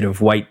breadbasket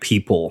of white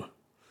people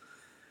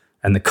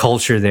and the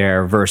culture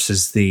there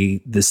versus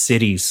the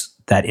cities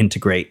that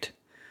integrate.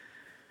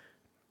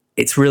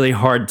 It's really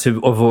hard to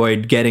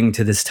avoid getting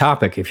to this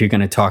topic if you're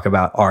going to talk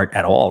about art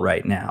at all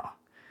right now.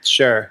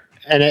 Sure.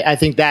 And I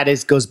think that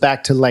goes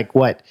back to like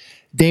what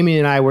Damien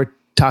and I were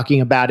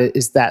talking about, it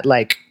is that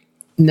like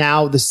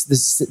now the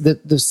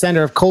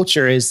center of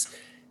culture is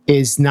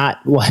is not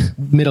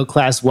middle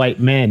class white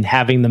men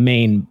having the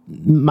main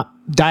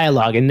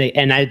dialogue,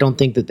 and I don't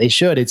think that they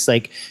should. It's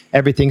like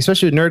everything,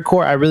 especially with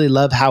nerdcore. I really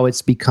love how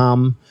it's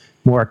become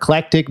more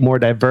eclectic, more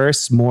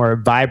diverse, more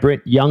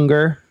vibrant,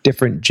 younger,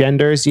 different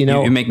genders. You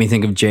know, you make me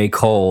think of J.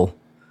 Cole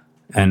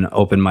and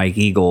Open Mike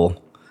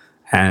Eagle,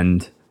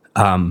 and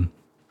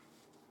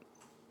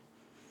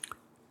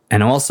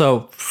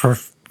also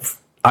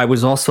I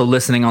was also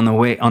listening in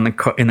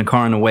the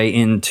car on the way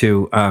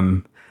into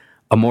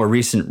a more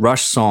recent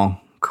Rush song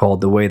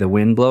called "The Way the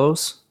Wind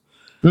Blows."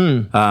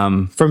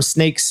 From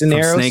Snakes and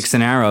Arrows. Snakes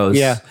and Arrows,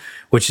 yeah,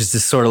 which is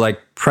this sort of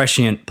like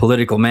prescient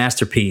political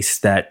masterpiece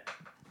that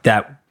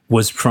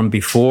was from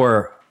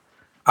before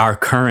our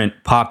current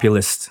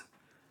populist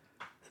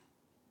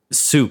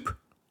soup,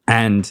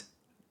 and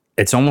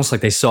it's almost like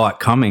they saw it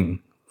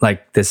coming.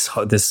 Like this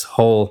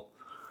whole,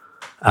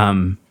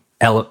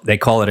 they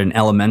call it an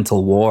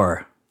elemental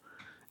war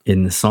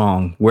in the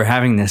song. We're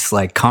having this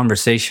like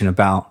conversation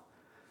about.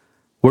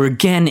 We're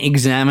again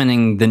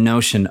examining the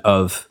notion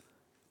of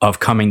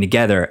coming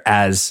together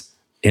as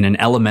in an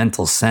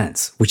elemental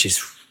sense, which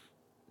is,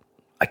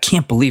 I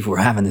can't believe we're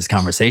having this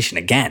conversation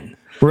again.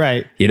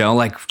 Right. You know,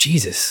 like,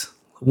 Jesus,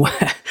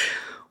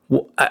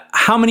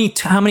 how many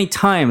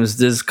times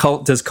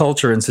does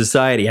culture and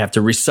society have to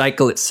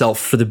recycle itself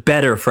for the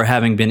better for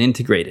having been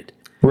integrated?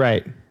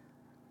 Right.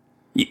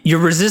 Your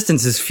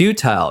resistance is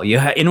futile.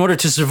 In order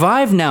to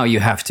survive now, you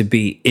have to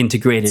be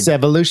integrated. It's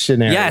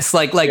evolutionary. Yes,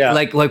 like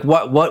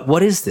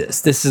what is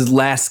this? This is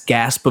last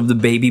gasp of the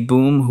baby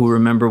boom who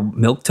remember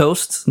milk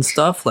toasts and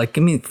stuff. Like,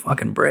 give me a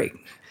fucking break.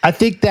 I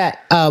think that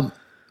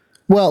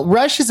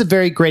Rush is a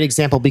very great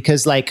example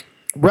because like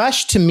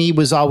Rush to me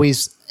was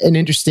always an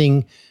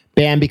interesting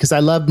band because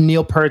I loved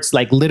Neil Peart's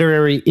like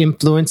literary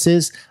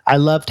influences. I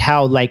loved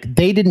how like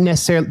they didn't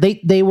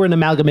necessarily they were an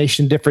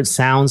amalgamation of different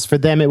sounds. For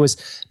them, it was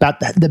about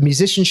the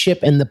musicianship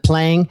and the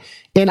playing.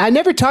 And I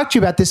never talked to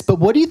you about this, but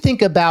what do you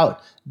think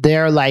about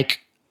their like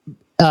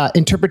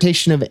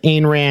interpretation of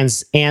Ayn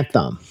Rand's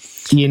Anthem?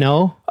 You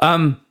know?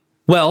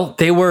 Well,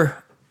 they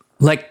were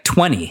like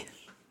 20.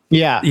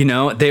 Yeah. You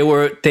know, they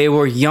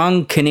were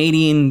young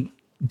Canadian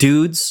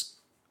dudes.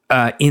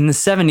 In the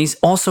 70s,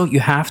 also, you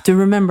have to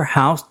remember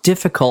how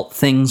difficult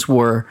things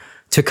were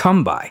to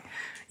come by.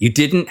 You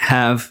couldn't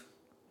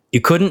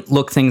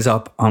look things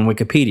up on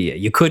Wikipedia.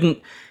 You couldn't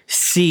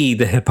see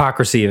the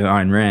hypocrisy of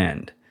Ayn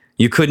Rand.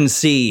 You couldn't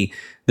see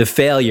the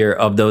failure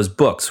of those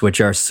books, which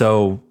are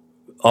so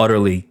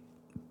utterly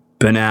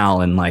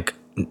banal and like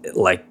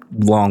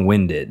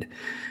long-winded.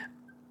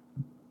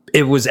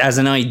 It was as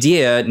an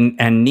idea,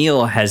 and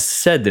Neil has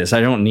said this, I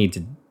don't need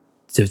to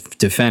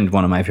defend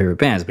one of my favorite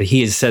bands, but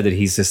he has said that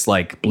he's this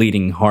like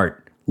bleeding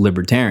heart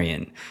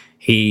libertarian.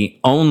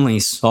 He only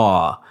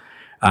saw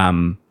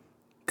the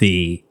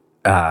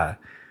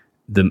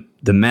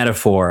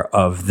metaphor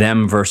of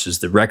them versus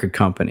the record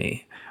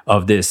company,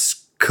 of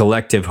this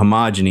collective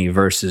homogeny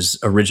versus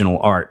original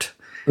art,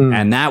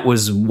 and that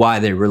was why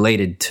they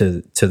related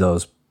to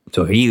those.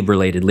 So he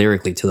related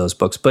lyrically to those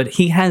books, but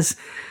he has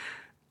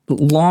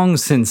long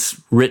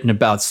since written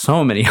about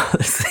so many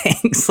other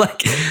things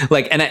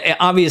and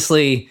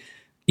obviously,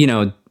 you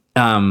know,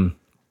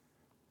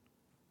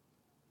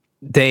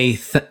 they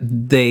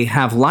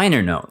have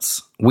liner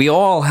notes. We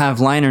all have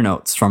liner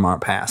notes from our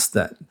past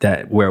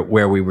that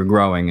where we were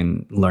growing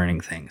and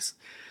learning things.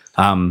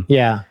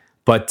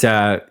 But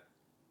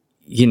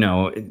you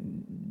know,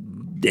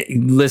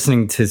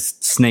 listening to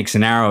Snakes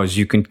and Arrows,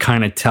 you can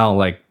kind of tell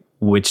like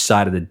which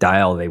side of the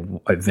dial they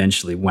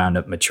eventually wound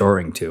up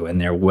maturing to,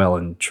 and they're well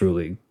and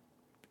truly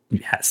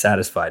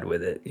satisfied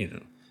with it. You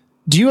know.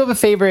 Do you have a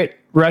favorite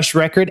Rush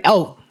record?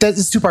 Oh,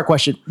 that's a two-part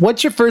question.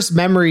 What's your first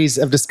memories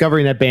of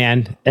discovering that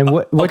band, and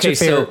what's your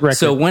favorite record?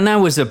 So when I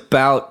was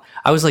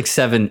like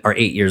 7 or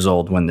 8 years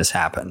old when this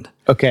happened.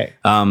 Okay.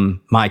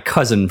 My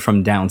cousin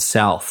from down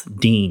south,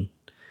 Dean,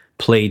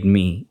 played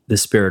me The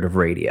Spirit of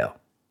Radio.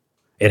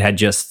 It had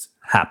just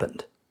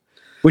happened.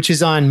 Which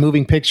is on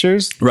Moving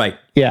Pictures? Right.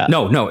 Yeah.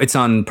 No, it's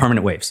on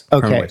Permanent Waves.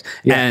 Okay. Permanent Waves.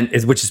 Yeah. And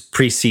which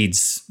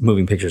precedes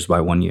Moving Pictures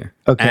by 1 year.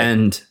 Okay.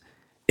 And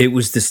it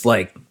was this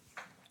like,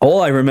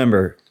 all I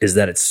remember is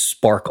that it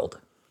sparkled.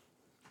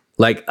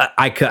 Like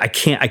I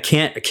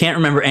can't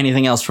remember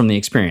anything else from the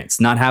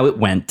experience. Not how it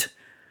went.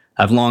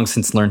 I've long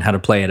since learned how to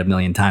play it a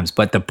million times.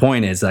 But the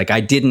point is, like, I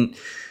didn't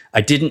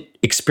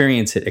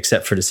experience it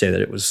except for to say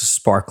that it was a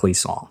sparkly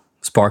song,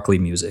 sparkly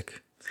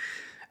music.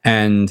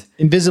 And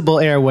invisible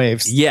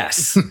airwaves.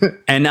 Yes.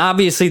 And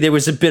obviously there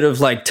was a bit of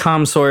like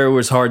Tom Sawyer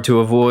was hard to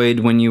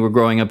avoid when you were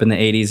growing up in the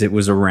 80s. It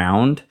was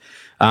around.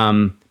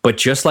 But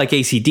just like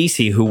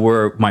AC/DC, who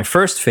were my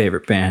first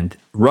favorite band,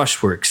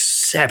 Rush were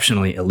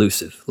exceptionally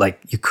elusive. Like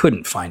you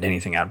couldn't find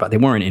anything out about it. They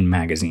weren't in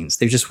magazines.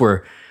 They just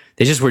were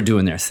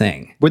doing their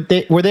thing. Were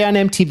they on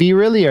MTV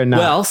really or not?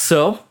 Well,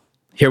 so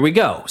here we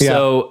go. Yeah.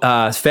 So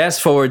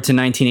fast forward to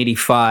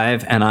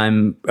 1985, and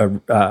I'm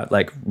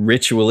like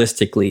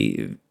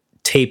ritualistically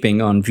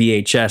taping on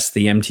VHS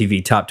the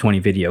MTV Top 20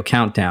 Video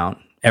Countdown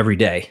every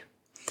day.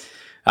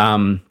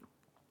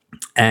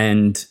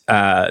 and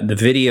the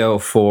video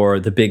for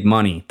The Big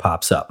Money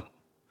pops up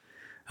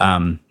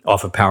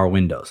off of Power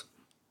Windows,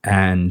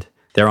 and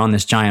they're on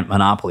this giant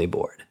Monopoly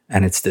board,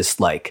 and it's this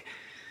like,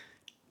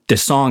 the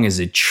song is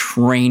a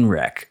train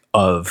wreck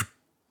of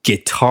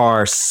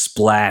guitar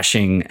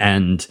splashing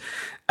and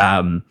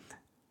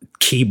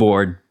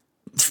keyboard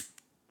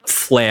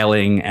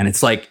flailing, and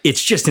it's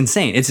just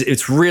insane.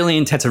 It's really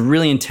intense, a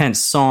really intense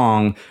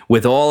song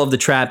with all of the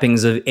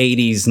trappings of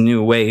 80s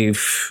new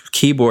wave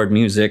keyboard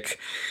music,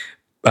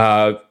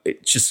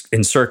 just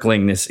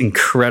encircling this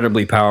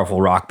incredibly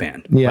powerful rock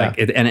band. Yeah.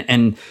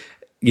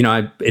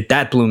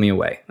 That blew me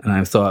away. And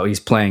I thought,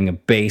 he's playing a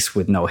bass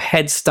with no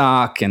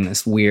headstock and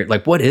this weird,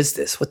 like, what is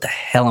this? What the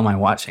hell am I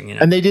watching? You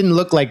know? And they didn't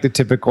look like the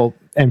typical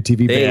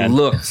MTV They band.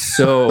 looked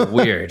so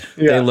weird.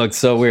 Yeah. They looked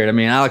so weird. I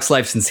mean, Alex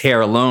Lifeson's hair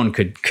alone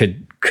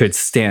could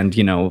stand,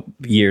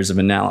 years of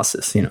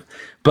analysis,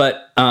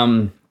 But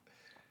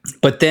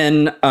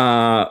then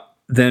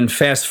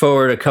fast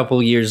forward a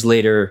couple years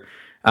later.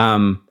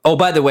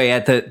 By the way,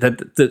 at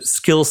the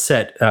skill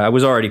set, I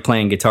was already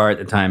playing guitar at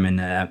the time, and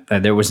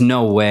there was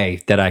no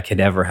way that I could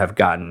ever have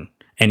gotten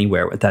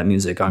anywhere with that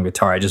music on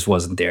guitar. I just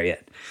wasn't there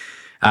yet.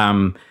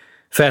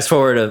 Fast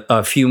forward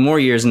a few more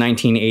years,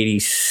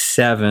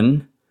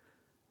 1987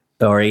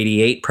 or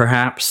 88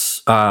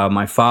 perhaps,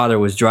 my father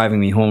was driving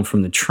me home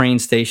from the train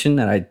station,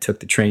 and I took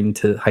the train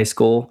to high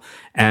school,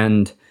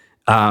 and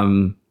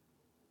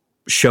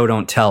Show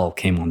Don't Tell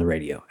came on the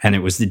radio, and it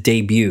was the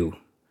debut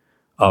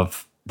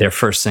of their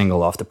first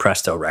single off the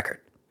Presto record.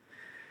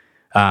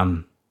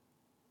 And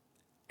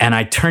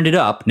I turned it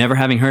up, never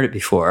having heard it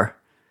before,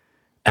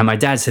 and my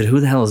dad said,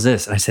 "Who the hell is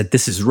this?" And I said,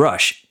 "This is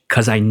Rush,"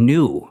 because I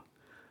knew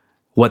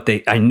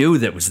I knew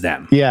that was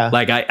them. Yeah.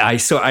 Like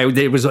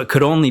it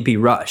could only be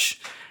Rush.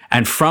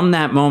 And from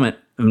that moment,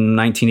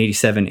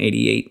 1987,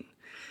 88,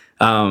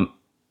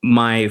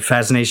 my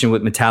fascination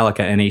with Metallica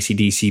and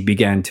AC/DC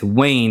began to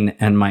wane,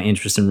 and my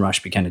interest in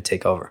Rush began to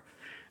take over.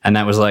 And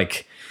that was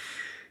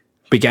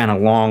began a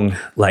long,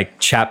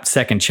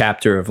 second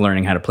chapter of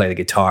learning how to play the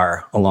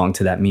guitar along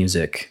to that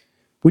music.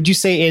 Would you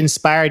say it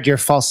inspired your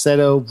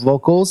falsetto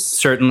vocals?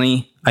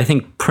 Certainly. I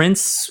think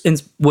Prince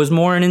was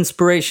more an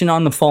inspiration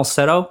on the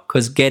falsetto,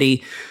 because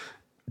Geddy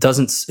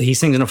he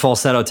sings in a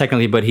falsetto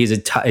technically, but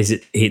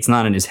it's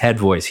not in his head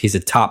voice. He's a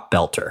top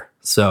belter.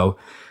 So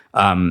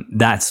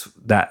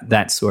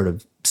that sort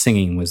of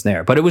singing was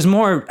there, but it was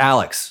more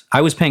Alex.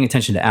 I was paying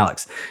attention to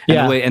Alex, and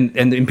yeah. the way, and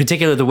in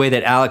particular the way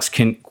that Alex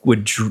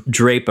would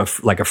drape a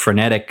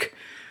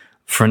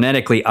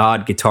frenetically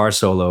odd guitar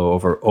solo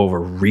over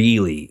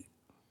really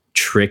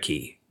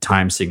tricky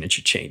time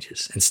signature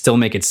changes, and still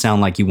make it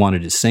sound like you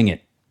wanted to sing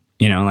it.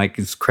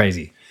 It's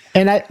crazy.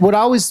 And what I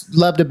always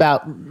loved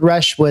about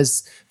Rush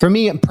was, for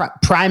me,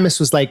 Primus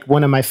was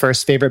one of my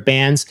first favorite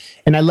bands,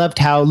 and I loved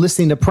how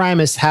listening to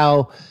Primus,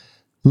 how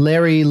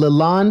Larry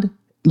Lalonde.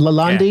 He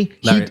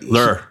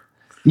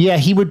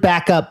would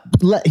back up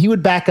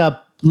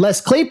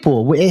Les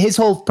Claypool. His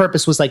whole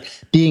purpose was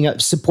being a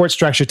support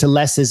structure to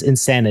Les's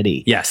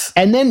insanity. Yes.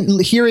 And then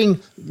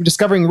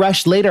discovering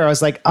Rush later, I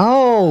was like,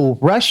 oh,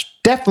 Rush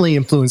definitely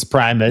influenced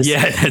Primus.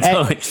 Yeah,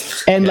 totally.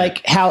 And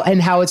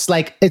how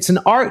it's an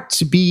art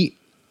to be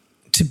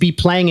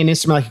playing an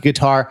instrument like a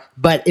guitar,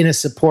 but in a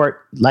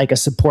support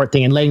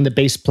thing, and letting the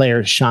bass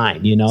player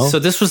shine, So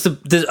this was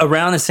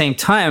around the same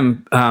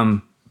time,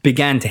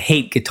 began to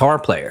hate guitar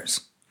players,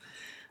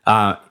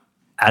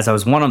 as I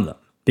was one of them,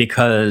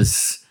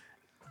 because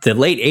the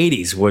late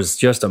 80s was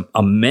just a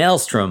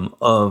maelstrom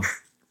of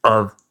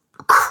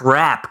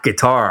crap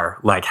guitar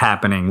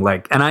happening.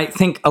 And I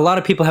think a lot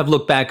of people have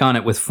looked back on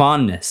it with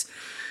fondness,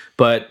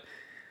 but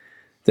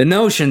the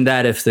notion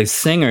that if the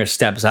singer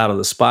steps out of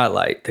the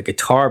spotlight, the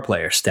guitar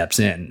player steps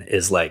in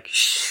is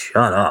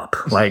shut up.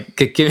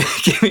 Give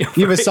me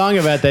you have a song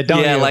about that, don't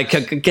you? Yeah,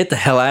 get the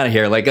hell out of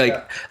here.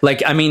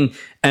 I mean,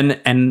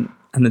 and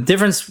the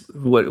difference,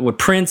 what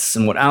Prince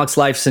and what Alex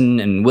Lifeson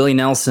and Willie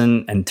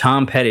Nelson and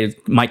Tom Petty,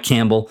 Mike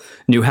Campbell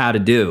knew how to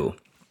do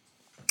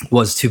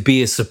was to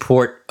be a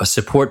support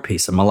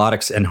piece, a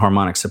melodic and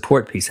harmonic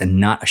support piece, and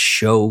not a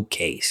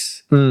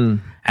showcase.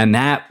 And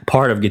that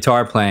part of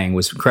guitar playing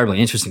was incredibly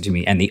interesting to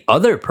me. And the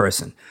other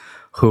person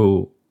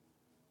who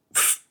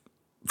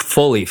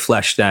fully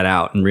fleshed that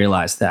out and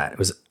realized that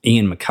was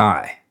Ian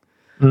Mackay.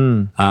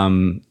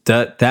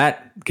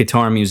 That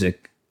guitar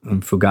music,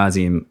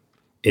 Fugazi,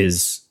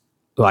 is,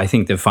 I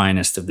think, the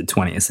finest of the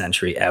 20th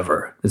century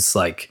ever. It's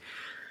like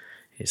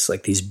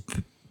these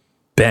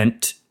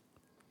bent,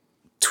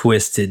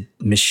 twisted,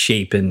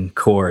 misshapen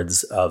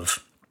chords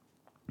of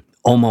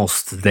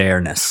almost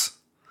there-ness.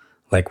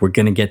 We're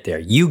going to get there.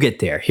 You get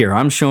there. Here,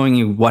 I'm showing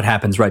you what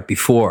happens right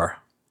before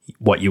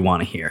what you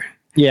want to hear.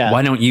 Yeah.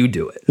 Why don't you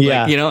do it?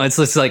 Yeah. It's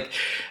just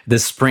the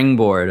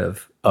springboard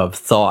of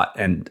thought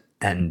and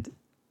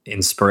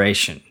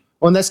inspiration.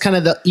 Well, and that's kind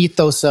of the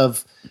ethos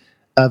of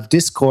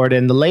Discord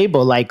and the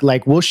label.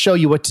 We'll show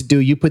you what to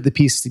do. You put the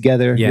piece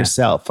together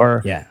yourself.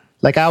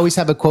 Like I always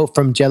have a quote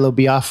from Jello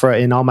Biafra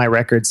in all my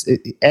records.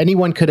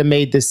 Anyone could have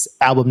made this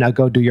album. Now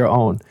go do your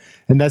own.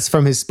 And that's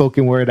from his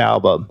spoken word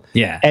album.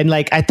 Yeah. And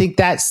like, I think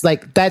that's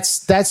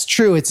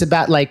true. It's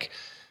about like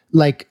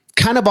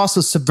kind of also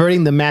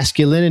subverting the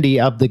masculinity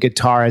of the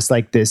guitar as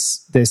like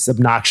this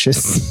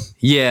obnoxious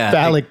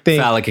phallic thing.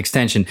 Phallic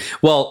extension.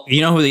 Well,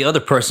 you know who the other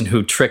person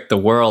who tricked the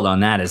world on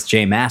that is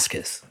Jay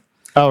Mascis.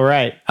 Oh,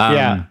 right.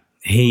 Yeah.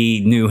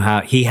 He knew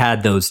how he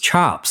had those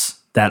chops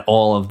that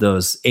all of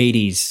those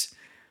 80s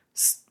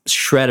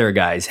shredder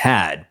guys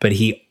had, but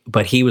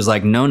he was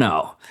like,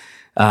 no.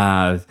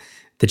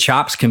 The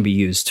chops can be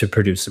used to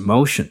produce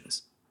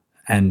emotions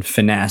and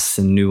finesse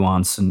and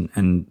nuance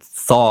and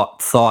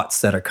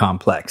thoughts that are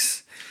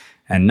complex,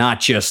 and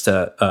not just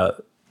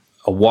a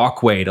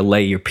walkway to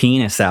lay your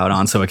penis out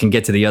on so it can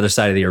get to the other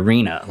side of the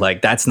arena.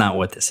 Like, that's not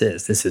what this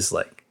is. This is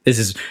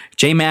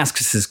Jay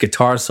Mascis's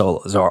guitar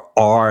solos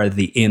are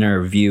the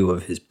inner view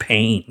of his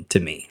pain to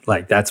me.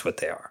 Like, that's what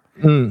they are.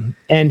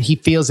 And he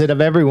feels it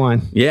of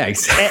everyone. Yeah,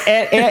 exactly.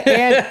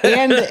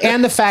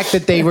 And the fact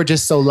that they were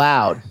just so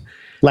loud.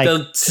 Like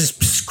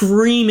just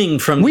screaming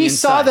from we the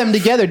inside. saw them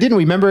together, didn't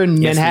we? Remember in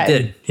Manhattan?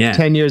 We did. Yeah.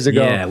 10 years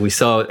ago. Yeah, we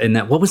saw in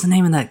that. What was the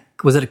name of that?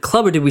 Was it a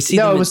club or did we see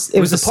them? No, it was the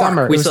park.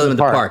 summer. We saw them in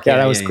the park. Yeah,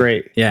 that was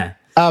great. Yeah.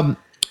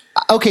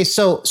 Okay,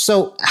 so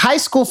high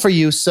school for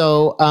you.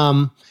 So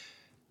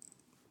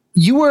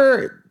you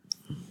were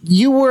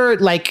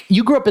like,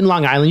 you grew up in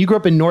Long Island. You grew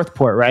up in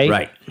Northport, right?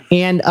 Right.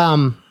 And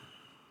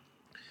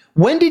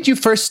when did you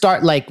first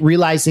start like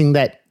realizing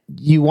that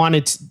you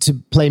wanted to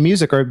play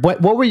music, or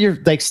what were your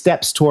like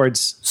steps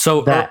towards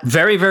that?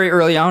 Very, very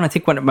early on, I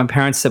think what my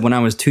parents said when I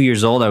was 2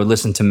 years old, I would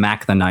listen to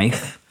Mac the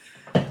Knife,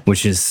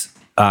 which is,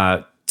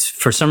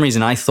 for some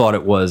reason, I thought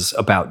it was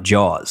about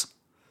Jaws.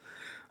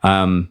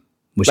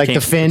 Which like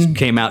the fin? Which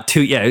came out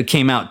it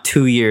came out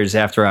 2 years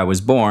after I was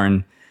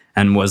born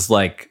and was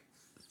like,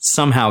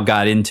 somehow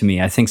got into me.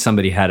 I think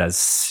somebody had a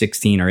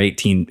 16 or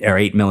 18 or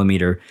 8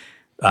 millimeter,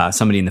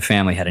 somebody in the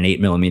family had an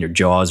 8 millimeter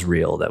Jaws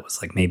reel that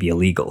was like maybe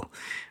illegal.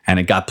 And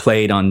it got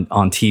played on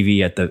TV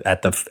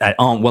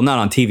well, not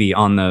on TV,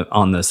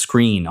 on the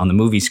screen, on the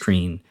movie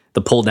screen,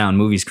 the pull down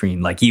movie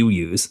screen like you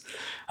use,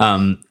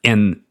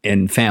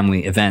 in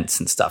family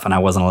events and stuff. And I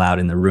wasn't allowed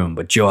in the room,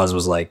 but Jaws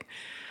was like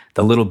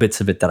the little bits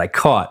of it that I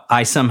caught.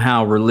 I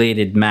somehow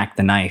related Mac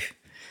the Knife.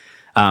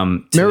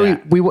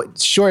 Remember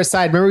short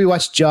aside, remember we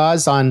watched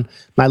Jaws on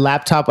my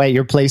laptop at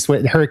your place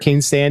with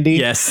Hurricane Sandy?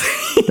 Yes.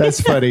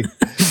 That's funny.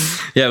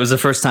 Yeah, it was the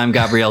first time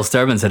Gabrielle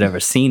Sturbins had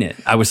ever seen it.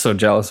 I was so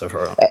jealous of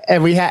her.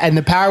 And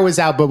the power was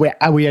out, but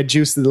we had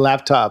juice in the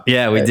laptop.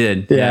 Yeah, we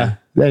did. Yeah.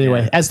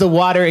 Anyway, as the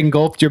water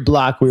engulfed your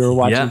block, we were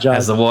watching Jaws.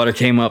 As the water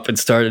came up and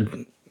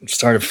started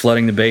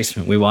flooding the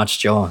basement, we watched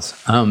Jaws.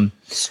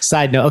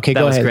 Side note. Okay,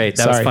 go ahead. That was great.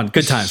 That was fun.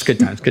 Good times. Good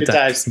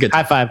times.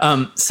 High five.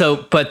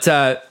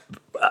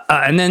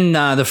 And then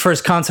the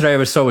first concert I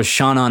ever saw was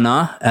Sha Na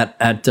Na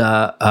at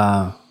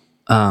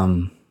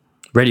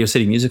Radio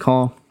City Music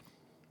Hall.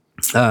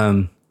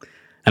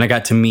 And I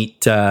got to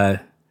meet, I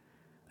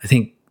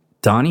think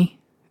Donnie,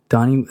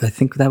 I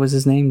think that was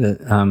his name.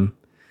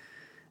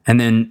 And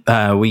then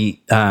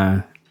we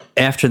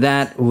after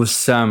that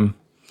was,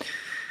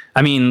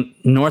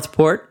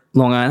 Northport,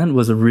 Long Island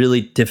was a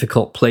really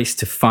difficult place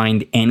to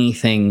find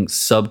anything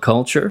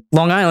subculture.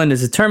 Long Island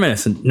is a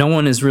terminus, and no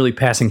one is really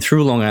passing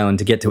through Long Island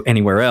to get to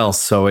anywhere else,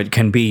 so it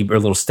can be a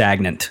little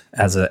stagnant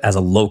as a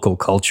local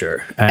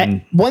culture.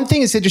 And one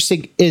thing that's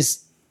interesting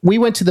is we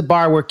went to the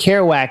bar where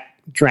Kerouac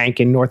drank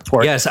in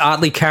Northport. Yes,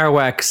 oddly,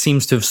 Kerouac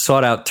seems to have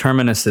sought out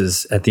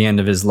terminuses at the end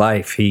of his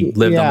life. He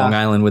lived on Long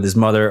Island with his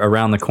mother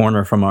around the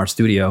corner from our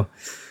studio.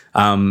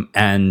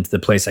 And the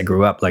place I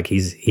grew up, like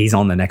he's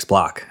on the next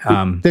block.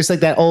 There's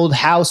like that old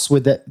house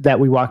that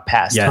we walked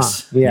past.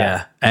 Yes. Huh?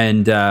 Yeah.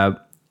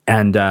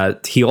 And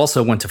he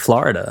also went to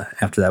Florida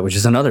after that, which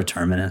is another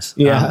terminus.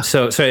 Yeah.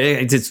 So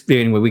it's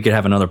anyway, we could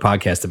have another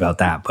podcast about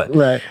that, but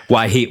right.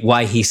 why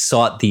he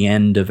sought the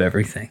end of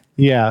everything.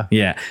 Yeah.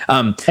 Yeah.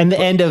 And the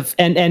end of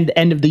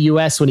the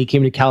US when he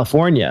came to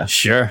California.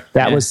 Sure.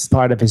 That was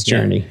part of his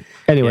journey. Yeah.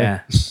 Anyway.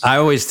 Yeah. I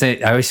always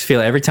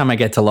feel every time I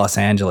get to Los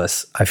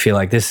Angeles, I feel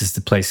like this is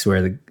the place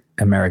where the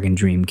American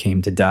dream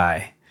came to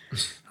die.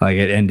 Like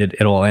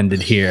it all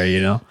ended here,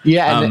 you know?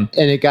 Yeah. And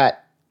it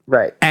got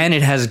right. And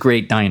it has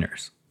great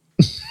diners.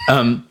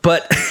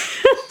 But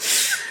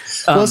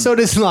well, so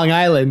does Long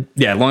Island.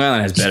 Yeah, Long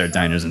Island has better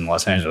diners than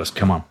Los Angeles.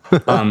 Come on.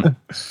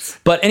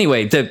 But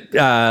anyway,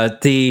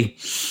 the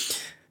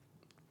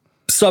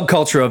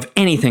subculture of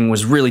anything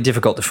was really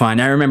difficult to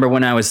find. I remember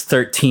when I was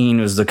 13,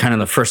 it was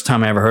the first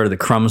time I ever heard of the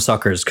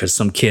Crumbsuckers, because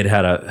some kid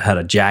had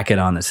a jacket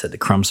on that said the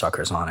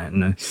Crumbsuckers on it.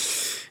 And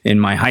in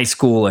my high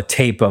school, a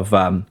tape of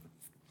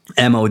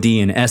MOD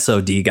and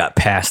SOD got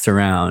passed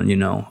around, you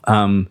know.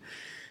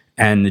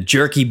 And the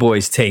Jerky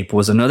Boys tape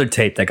was another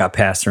tape that got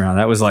passed around.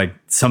 That was like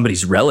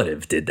somebody's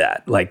relative did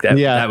that. Like that.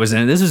 Yeah. That was,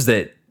 and this is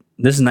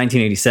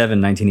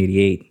 1987,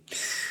 1988.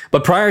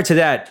 But prior to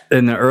that,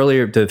 in the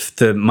earlier,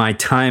 my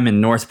time in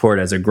Northport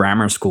as a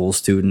grammar school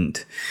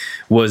student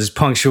was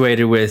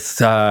punctuated with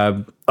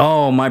a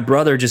oh, my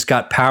brother just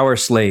got Power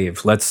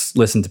Slave. Let's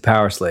listen to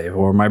Power Slave.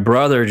 Or my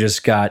brother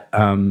just got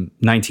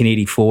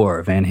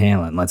 1984 Van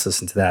Halen. Let's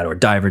listen to that. Or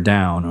Diver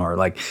Down. Or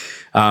like,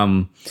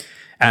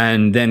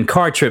 and then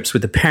car trips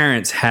with the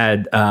parents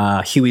had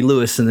Huey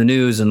Lewis and the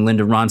News and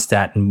Linda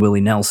Ronstadt and Willie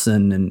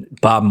Nelson and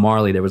Bob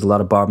Marley. There was a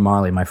lot of Bob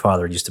Marley. My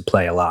father used to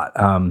play a lot.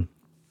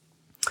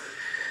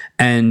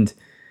 And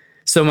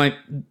so my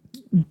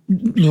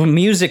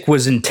music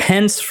was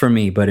intense for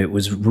me, but it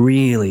was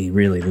really,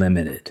 really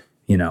limited,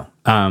 you know.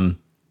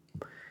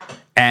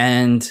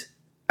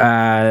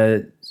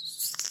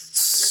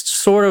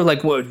 Sort of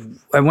like what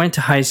I went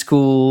to high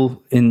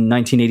school in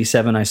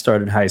 1987. I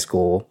started high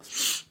school,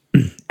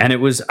 and it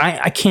was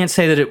I can't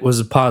say that it was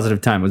a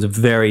positive time. It was a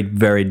very,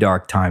 very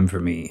dark time for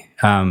me.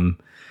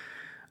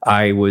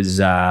 I was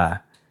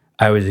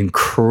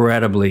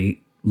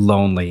incredibly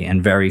lonely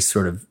and very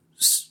sort of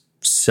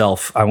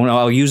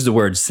I'll use the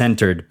word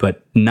centered,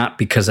 but not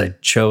because I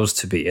chose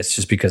to be. It's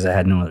just because I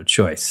had no other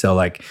choice. So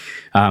like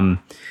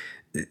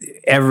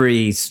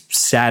every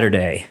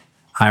Saturday,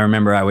 I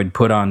remember I would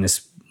put on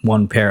this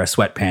one pair of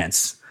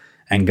sweatpants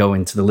and go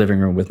into the living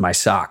room with my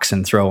socks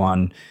and throw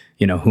on,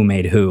 you know, Who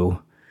Made Who,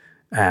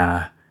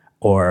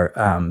 or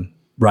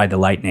Ride the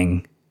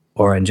Lightning,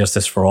 or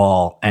Injustice for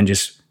All, and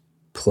just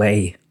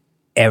play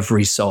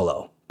every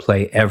solo,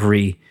 play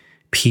every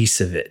piece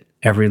of it,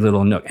 every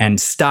little nook, and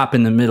stop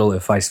in the middle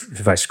if I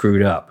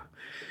screwed up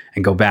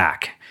and go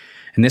back.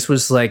 And this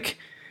was like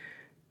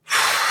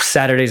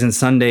Saturdays and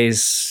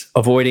Sundays,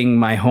 avoiding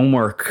my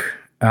homework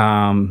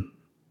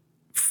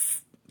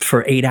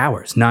for 8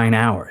 hours, 9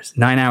 hours.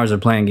 9 hours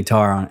of playing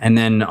guitar on. And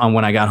then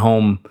when I got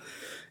home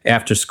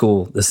after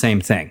school, the same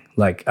thing.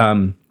 Like,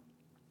 and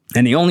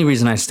the only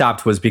reason I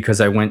stopped was because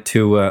I went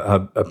to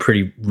a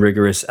pretty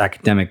rigorous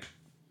academic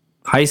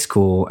high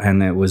school,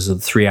 and it was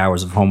 3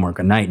 hours of homework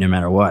a night, no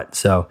matter what.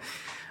 So,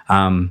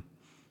 and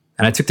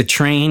I took the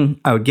train.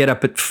 I would get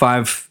up at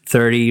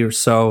 5:30 or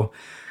so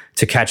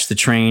to catch the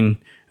train,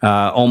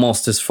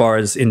 almost as far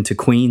as into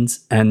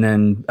Queens, and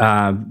then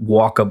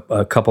walk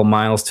a couple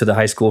miles to the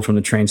high school from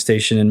the train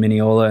station in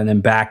Mineola, and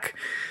then back.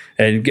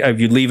 And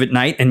you'd leave at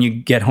night and you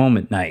get home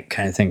at night,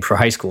 kind of thing, for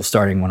high school,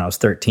 starting when I was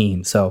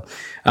 13. So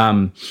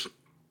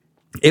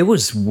it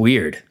was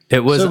weird.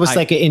 It was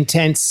like an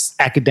intense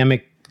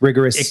academic,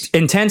 rigorous...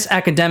 Intense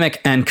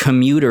academic and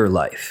commuter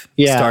life.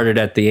 Started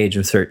at the age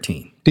of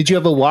 13. Did you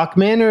have a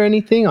Walkman or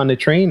anything on the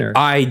train? Or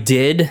I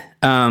did.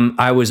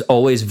 I was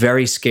always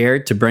very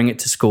scared to bring it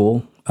to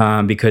school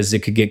because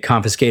it could get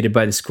confiscated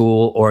by the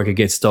school, or it could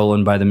get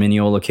stolen by the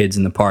Mineola kids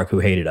in the park who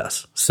hated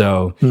us.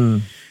 So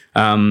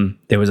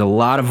there was a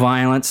lot of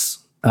violence.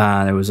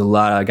 There was a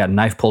lot. I got a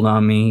knife pulled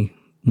on me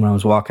when I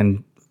was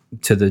walking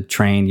to the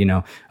train. You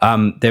know,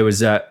 there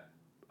was I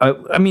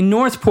mean,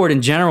 Northport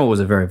in general was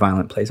a very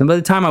violent place. And by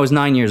the time I was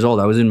 9 years old,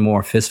 I was in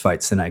more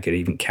fistfights than I could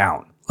even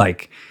count.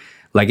 Like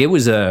it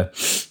was a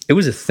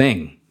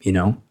thing, you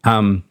know.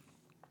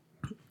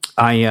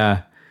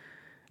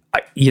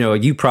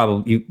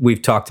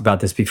 We've talked about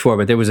this before,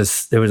 but there was a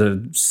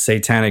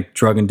satanic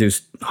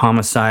drug-induced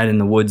homicide in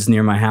the woods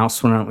near my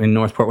house in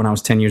Northport when I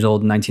was 10 years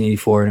old in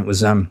 1984, and it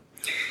was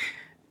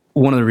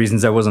one of the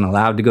reasons I wasn't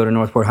allowed to go to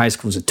Northport High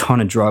School. Was a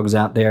ton of drugs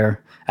out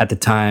there at the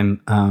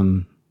time.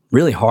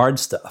 Really hard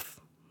stuff,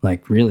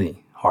 like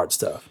really hard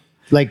stuff,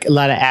 like a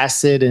lot of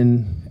acid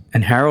and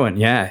heroin.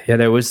 Yeah.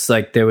 There was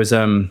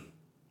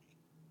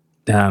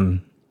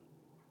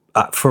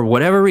for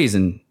whatever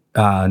reason,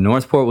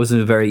 Northport was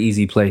a very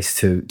easy place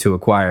to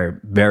acquire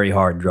very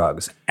hard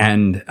drugs.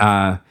 And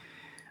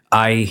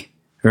I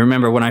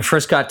remember when I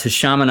first got to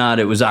Chaminade,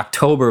 it was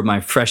October of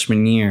my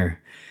freshman year.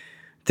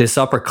 This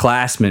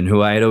upperclassman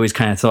who I had always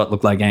kind of thought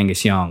looked like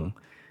Angus Young,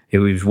 he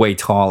was way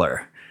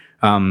taller.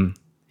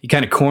 He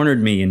kind of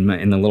cornered me in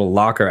the little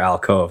locker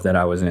alcove that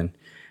I was in.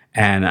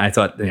 And I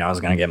thought, you know, I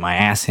was going to get my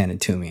ass handed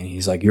to me. And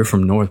he's like, "You're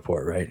from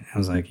Northport, right?" I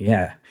was like,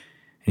 "Yeah."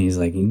 And he's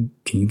like, "Can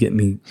you get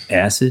me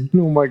acid?"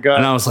 Oh my God.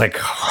 And I was like,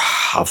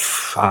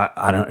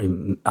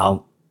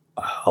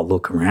 I'll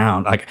look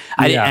around. Like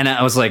and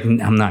I was like,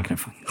 I'm not going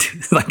to fucking do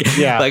this. Like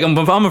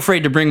I'm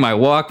afraid to bring my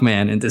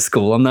Walkman into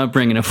school. I'm not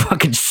bringing a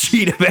fucking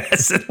sheet of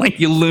acid, like,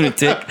 you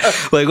lunatic.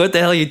 Like, what the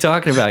hell are you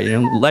talking about?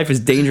 You know, life is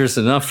dangerous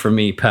enough for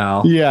me,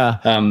 pal. Yeah.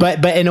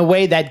 But in a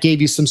way that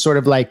gave you some sort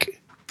of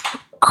like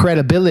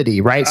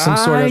credibility, right?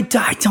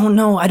 I don't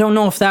know. I don't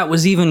know if that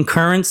was even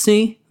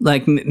currency.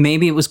 Like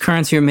maybe it was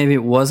currency or maybe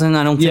it wasn't.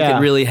 I don't think it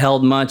really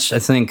held much. I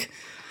think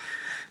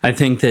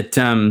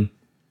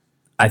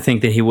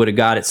that he would have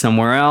got it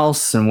somewhere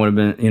else and would have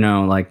been, you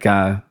know, like,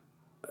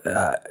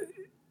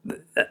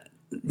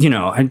 you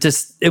know,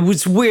 it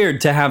was weird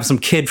to have some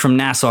kid from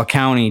Nassau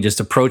County just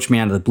approach me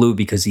out of the blue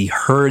because he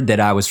heard that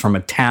I was from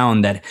a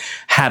town that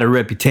had a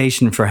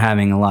reputation for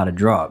having a lot of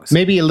drugs.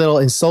 Maybe a little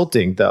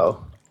insulting,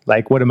 though.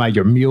 Like, what am I,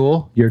 your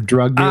mule? Your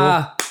drug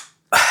mule?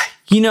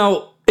 You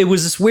know, it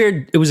was this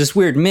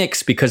weird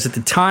mix because at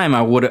the time I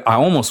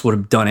almost would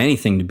have done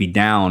anything to be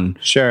down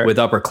with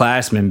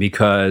upperclassmen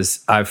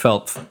because I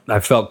felt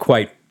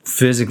quite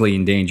physically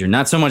in danger.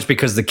 Not so much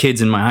because the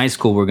kids in my high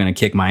school were going to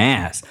kick my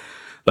ass,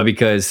 but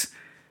because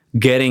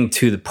getting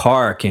to the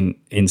park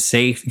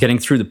getting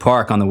through the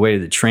park on the way to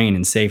the train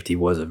in safety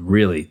was a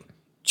really big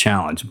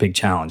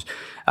challenge.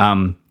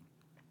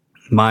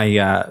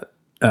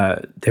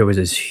 There was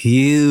this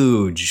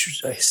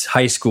huge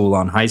high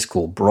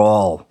school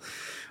brawl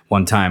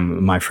one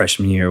time my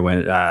freshman year when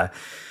it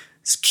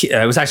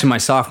was actually my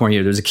sophomore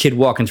year. There was a kid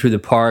walking through the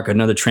park,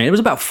 another train. It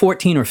was about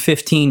 14 or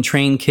 15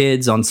 train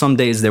kids. On some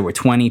days there were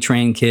 20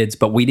 train kids,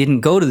 but we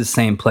didn't go to the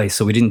same place,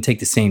 so we didn't take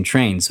the same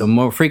train. So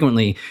more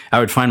frequently, I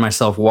would find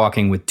myself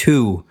walking with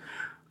 2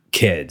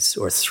 kids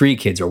or 3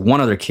 kids or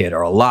one other kid,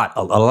 or a lot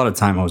of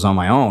time I was on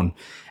my own.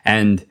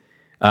 And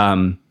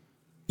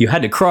you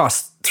had to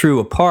cross through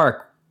a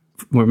park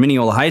where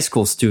Mineola High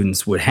School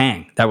students would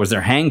hang. That was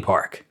their hang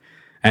park.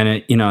 And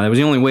that was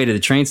the only way to the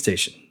train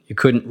station. You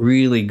couldn't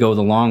really go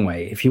the long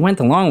way. If you went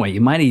the long way, you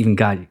might have even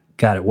got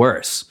it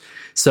worse.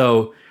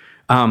 So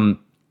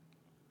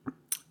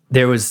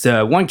there was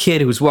one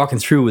kid who was walking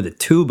through with a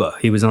tuba.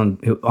 He was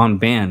on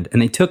band,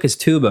 and they took his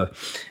tuba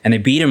and they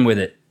beat him with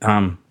it,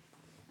 and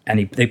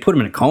they put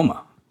him in a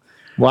coma.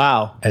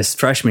 Wow. As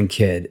freshman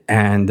kid.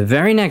 And the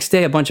very next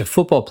day, a bunch of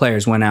football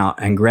players went out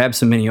and grabbed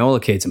some Mineola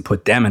kids and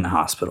put them in the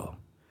hospital.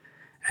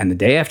 And the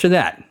day after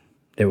that,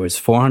 there was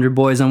 400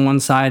 boys on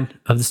one side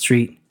of the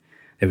street.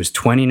 There was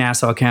 20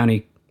 Nassau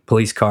County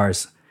police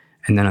cars.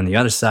 And then on the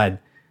other side,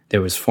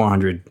 there was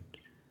 400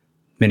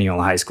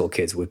 Mineola High School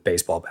kids with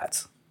baseball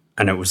bats.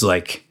 And it was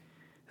like,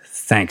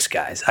 thanks,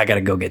 guys. I got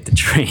to go get the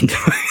train.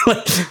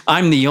 Like,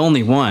 I'm the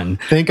only one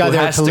Thank God who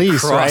there are has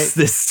police, to cross right?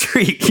 this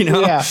street,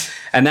 Yeah.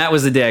 And that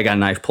was the day I got a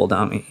knife pulled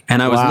on me.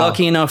 And I was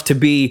lucky enough to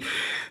be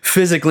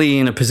physically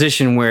in a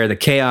position where the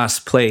chaos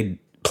played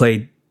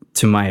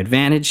to my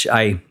advantage.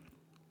 I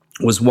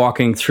was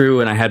walking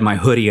through and I had my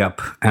hoodie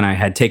up and I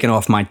had taken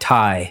off my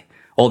tie,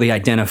 all the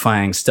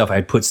identifying stuff. I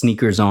had put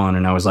sneakers on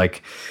and I was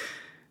like,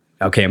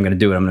 okay, I'm going to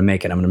do it. I'm going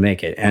to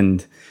make it.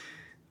 And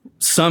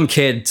some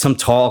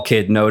tall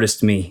kid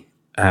noticed me.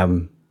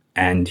 And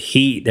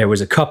there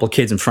was a couple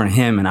kids in front of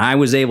him, and I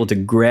was able to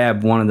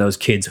grab one of those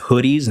kids'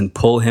 hoodies and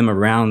pull him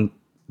around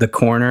the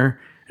corner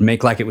and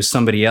make like it was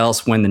somebody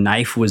else when the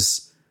knife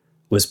was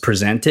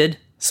presented.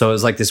 So it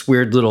was like this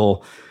weird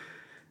little,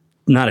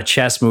 not a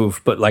chess move,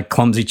 but like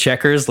clumsy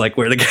checkers, like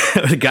where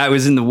the guy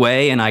was in the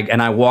way, and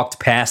I walked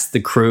past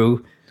the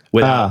crew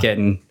without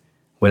getting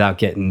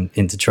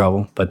into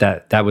trouble. But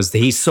that was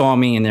he saw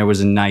me, and there was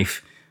a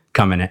knife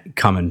coming.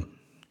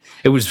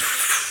 It was.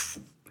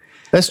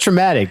 That's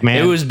traumatic,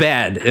 man. It was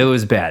bad.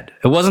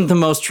 It wasn't the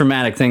most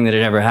traumatic thing that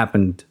had ever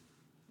happened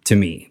to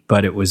me,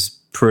 but it was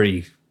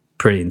pretty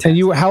intense.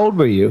 And how old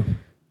were you?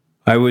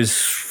 It was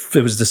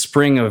the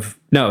spring of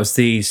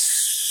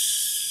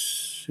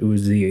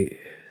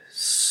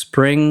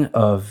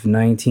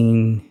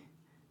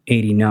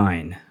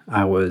 1989.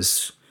 I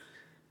was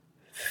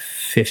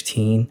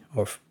 15.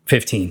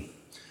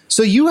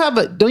 So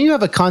don't you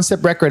have a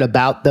concept record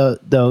about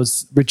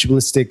those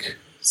ritualistic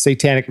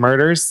satanic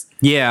murders?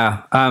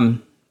 Yeah.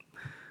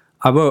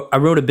 I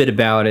wrote a bit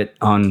about it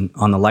on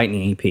the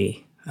Lightning EP.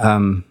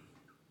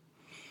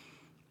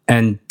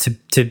 And to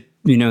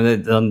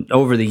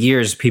over the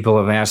years, people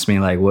have asked me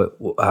like,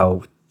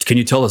 how can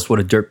you tell us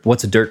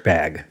what's a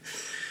dirtbag?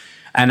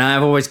 And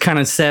I've always kind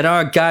of said,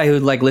 a guy who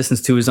like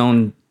listens to his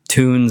own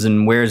tunes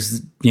and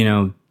wears,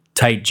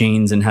 tight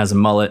jeans and has a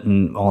mullet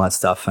and all that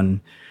stuff.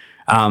 And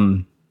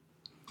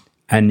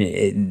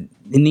in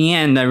the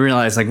end, I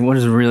realized like, what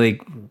was really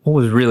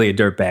a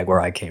dirtbag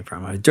where I came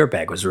from? A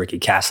dirtbag was Ricky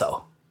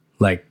Casso.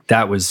 Like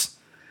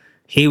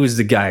he was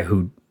the guy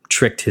who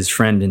tricked his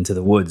friend into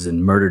the woods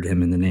and murdered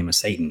him in the name of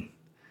Satan.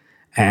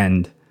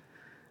 And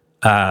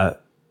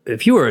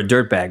if you were a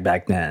dirtbag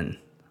back then,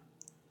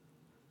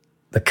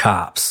 the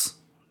cops,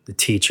 the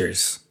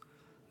teachers,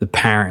 the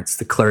parents,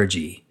 the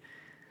clergy,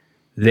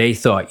 they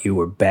thought you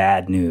were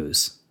bad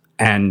news.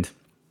 And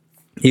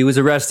he was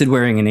arrested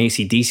wearing an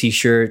AC/DC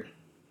shirt.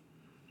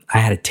 I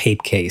had a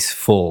tape case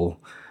full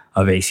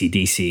of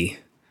AC/DC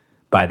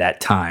by that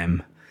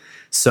time.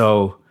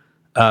 So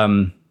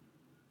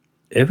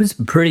it was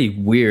a pretty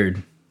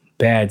weird,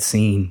 bad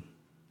scene.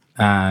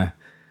 I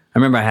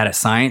remember I had a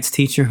science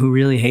teacher who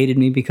really hated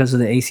me because of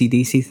the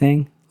AC/DC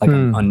thing, like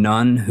a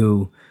nun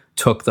who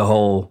took the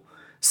whole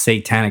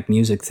satanic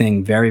music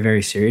thing very,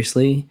 very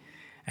seriously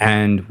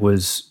and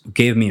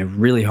gave me a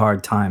really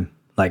hard time.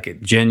 Like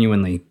it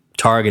genuinely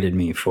targeted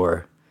me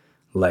for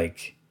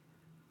like,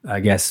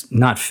 I guess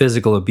not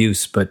physical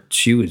abuse, but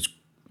she was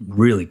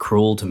really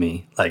cruel to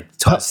me. Like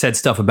said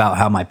stuff about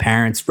how my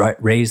parents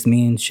raised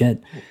me and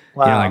shit.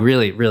 Wow. Like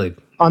really, really.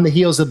 On the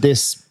heels of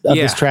this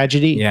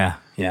tragedy. Yeah.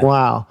 Yeah.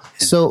 Wow.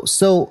 Yeah.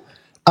 So,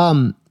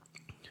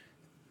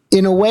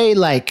 in a way,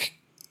 like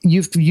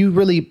you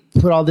really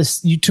put all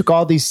this, you took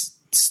all these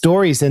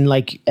stories and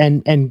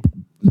and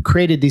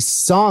created these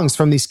songs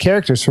from these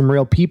characters from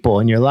real people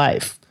in your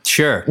life.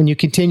 Sure. And you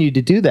continue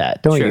to do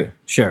that, don't you?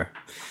 Sure.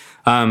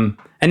 And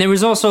there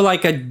was also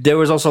like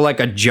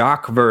a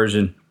jock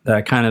version that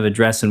I kind of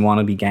addressed in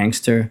Wannabe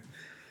Gangster.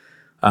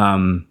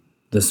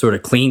 The sort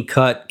of clean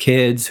cut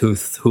kids who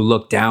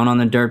look down on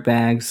the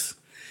dirtbags.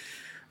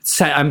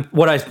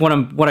 what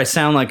I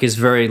sound like is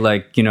very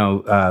like,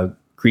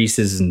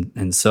 greasers and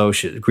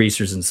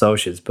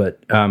socias,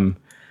 but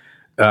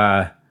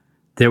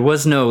there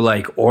was no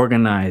like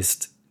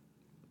organized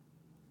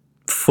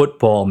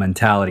football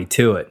mentality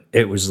to it.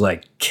 It was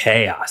like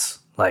chaos.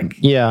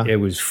 Like, it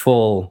was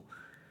full,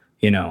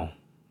 you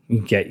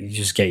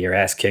just get your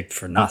ass kicked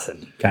for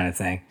nothing kind of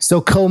thing.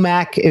 So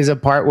Comac is a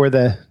part where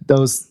the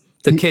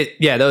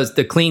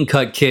clean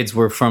cut kids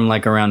were from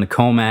like around the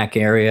Comac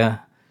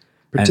area.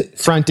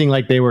 Fronting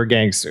like they were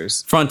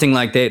gangsters. Fronting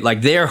like their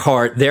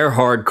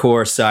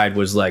hardcore side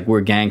was like,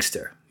 we're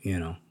gangster,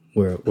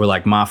 we're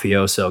like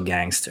mafioso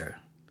gangster.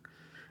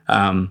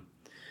 And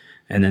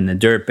then the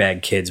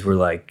dirtbag kids were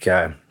like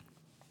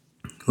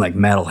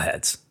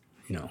metalheads,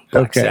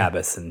 Black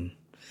Sabbath and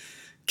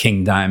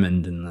King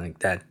Diamond and like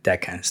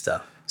that kind of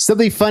stuff.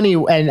 Something funny,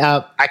 and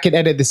I could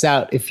edit this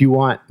out if you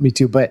want me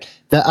to, but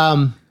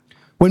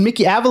when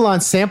Mickey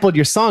Avalon sampled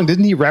your song,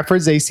 didn't he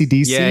reference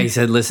AC/DC? Yeah, he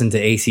said, listen to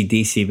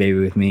AC/DC, baby,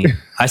 with me.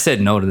 I said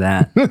no to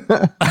that.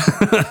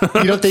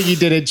 You don't think he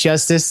did it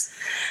justice?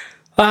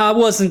 It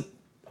wasn't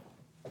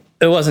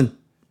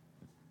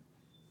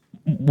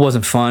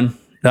fun.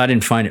 I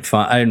didn't find it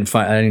fun. I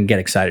didn't get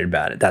excited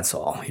about it. That's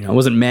all. I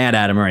wasn't mad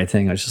at him or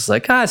anything. I was just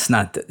like, it's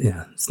not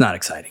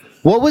exciting.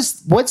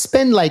 What's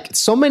been like,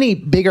 so many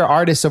bigger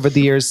artists over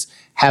the years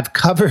have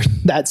covered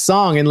that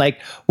song, and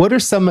like, what are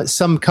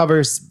some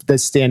covers that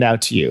stand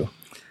out to you?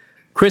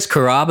 Chris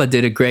Carrabba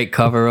did a great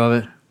cover of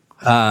it.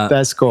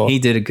 That's cool. He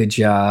did a good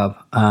job.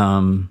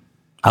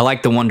 I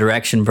like the One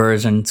Direction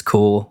version. It's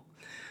cool.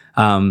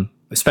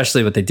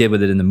 Especially what they did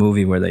with it in the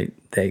movie, where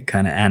they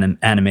kind of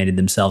animated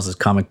themselves as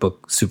comic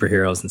book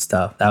superheroes and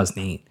stuff. That was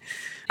neat.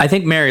 I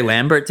think Mary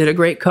Lambert did a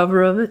great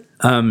cover of it.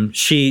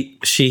 She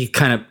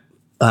kind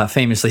of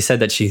famously said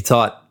that she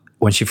thought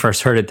when she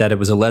first heard it that it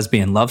was a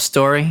lesbian love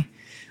story.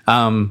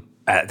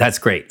 That's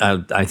great.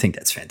 I think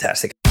that's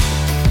fantastic.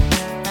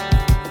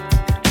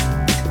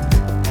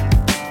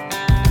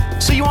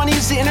 So you want to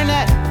use the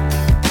internet?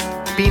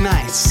 Be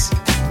nice.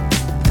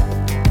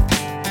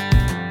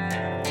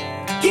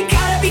 You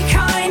gotta be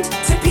kind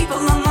to people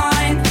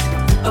online.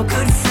 A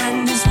good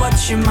friend is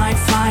what you might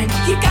find.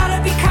 You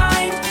gotta be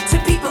kind to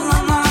people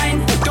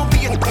online. Don't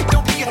be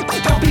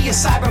a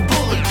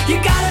cyberbully.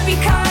 You gotta be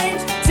kind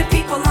to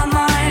people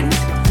online.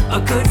 A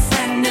good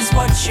friend is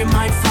what you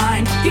might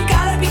find. You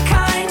gotta be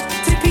kind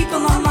to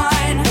people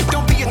online.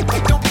 Don't be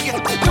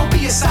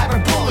a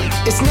cyberbully.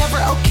 It's never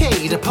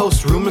okay to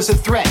post rumors or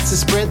threats, to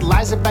spread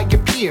lies about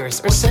your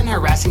peers, or send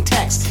harassing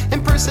texts,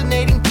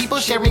 impersonating people,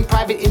 sharing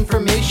private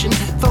information,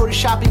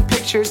 photoshopping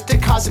pictures to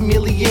cause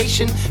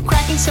humiliation,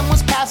 cracking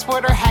someone's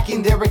password or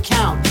hacking their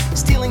account,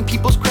 stealing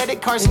people's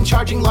credit cards and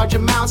charging large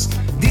amounts.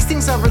 These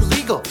things are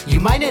illegal. You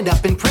might end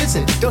up in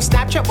prison. Don't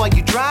Snapchat while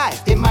you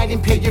drive. It might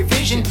impair your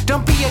vision.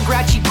 Don't be a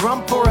grouchy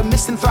grump or a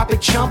misanthropic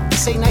chump.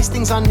 Say nice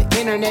things on the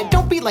internet.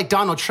 Don't be like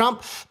Donald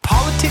Trump.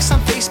 Politics on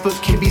Facebook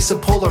can be so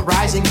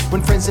polarizing.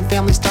 When friends and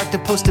family start to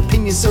post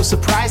opinions so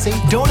surprising.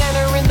 Don't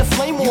enter into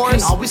flame wars. You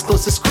can always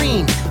close the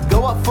screen.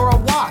 Go out for a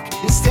walk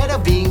instead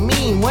of being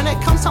mean. When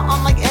it comes to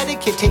online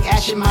etiquette, take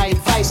action, my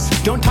advice.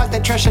 Don't talk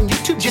that trash on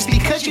YouTube just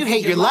because you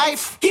hate your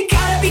life. You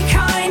gotta be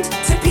kind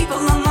to people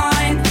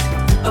online.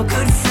 A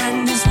good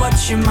friend is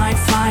what you might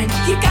find.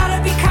 You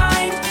gotta be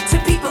kind to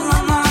people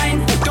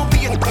online. Don't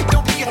be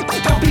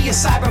a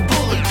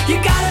cyberbully. You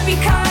gotta be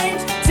kind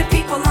to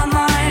people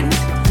online.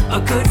 A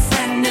good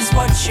friend is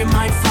what you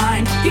might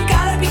find. You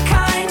gotta be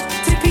kind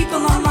to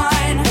people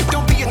online.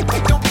 Don't be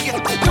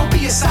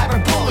a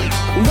cyberbully.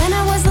 When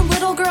I was a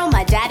little girl,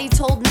 my daddy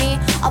told me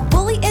a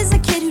bully is a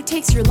kid who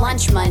takes your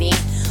lunch money.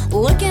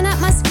 Looking at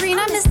my screen,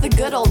 I miss the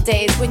good old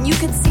days when you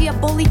could see a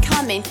bully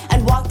coming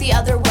and walk the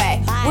other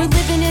way. We're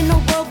living in a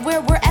world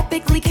where we're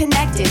epically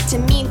connected to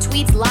mean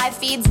tweets, live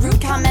feeds,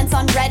 rude comments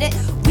on Reddit.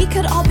 We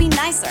could all be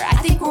nicer. I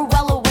think we're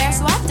well aware,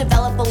 so I've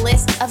developed a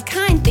list of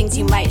kind things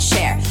you might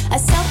share. A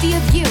selfie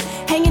of you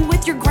hanging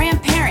with your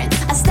grandparents.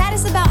 A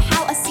status about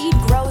how a seed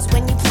grows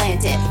when you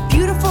plant it.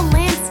 Beautiful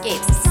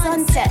landscapes,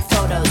 sunset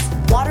photos,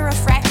 water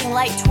refracting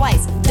light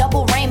twice,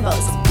 double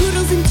rainbows,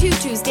 poodles and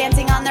tutus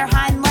dancing on their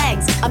hind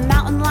legs, a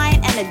mountain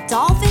lion and a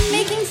dolphin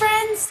making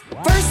friends.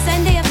 First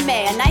Sunday of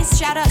May, a nice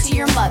shout out to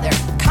your mother.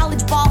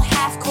 College ball,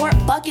 half court,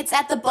 buckets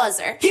at the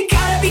buzzer. You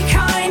gotta be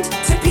kind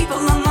to people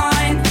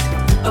online.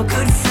 A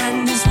good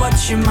friend is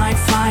what you might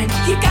find.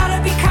 You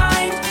gotta be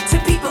kind to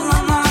people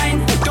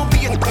online. Don't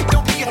be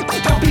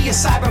a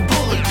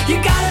cyberbully.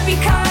 You gotta be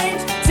kind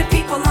to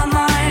people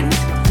online.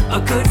 A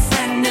good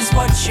friend is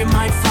what you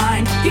might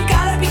find. You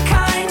gotta be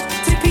kind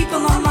to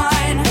people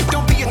online.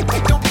 Don't be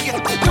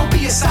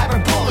a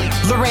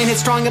cyberbully. Lorraine had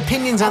strong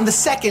opinions on the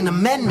Second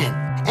Amendment,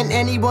 and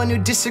anyone who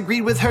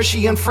disagreed with her,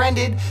 she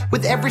unfriended.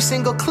 With every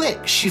single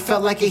click, she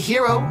felt like a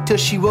hero, till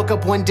she woke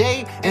up one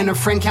day and her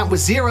friend count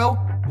was 0.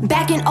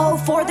 Back in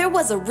 2004, there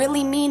was a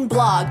really mean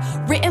blog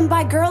written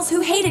by girls who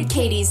hated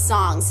Katie's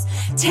songs.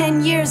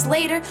 10 years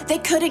later, they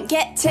couldn't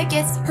get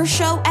tickets. Her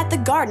show at the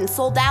Garden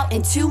sold out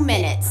in 2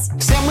 minutes.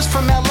 Sam was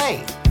from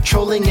LA,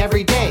 trolling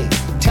every day,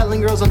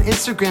 telling girls on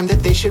Instagram that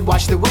they should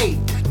watch their weight.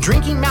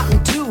 Drinking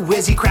Mountain Dew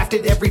as he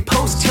crafted every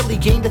post till he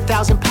gained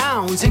 1,000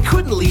 pounds and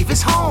couldn't leave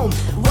his home.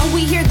 When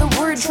we hear the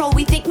word troll,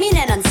 we think mean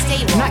and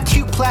unstable. Not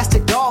cute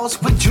plastic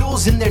dolls with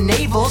jewels in their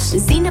navels.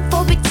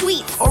 Xenophobic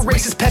tweets Or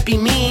racist peppy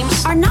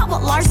memes. are not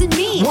what Lars and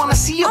me Wanna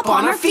see up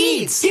on our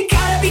feeds. You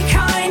gotta be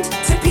kind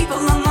to people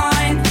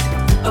online.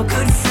 A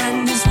good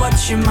friend is what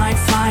you might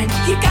find.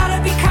 You gotta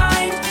be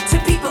kind to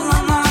people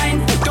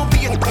online. Don't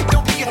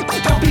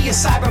be a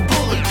cyber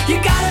bully.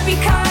 You gotta be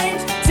kind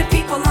to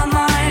people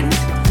online.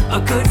 A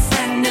good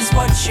friend is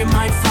what you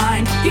might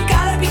find. You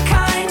gotta be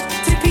kind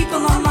to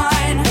people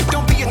online.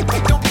 Don't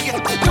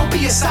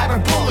be a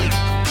cyber bully.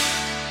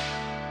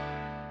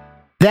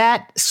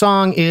 That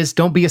song is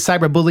Don't Be a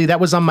Cyber Bully. That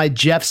was on my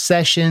Jeff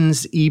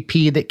Sessions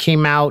EP that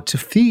came out a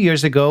few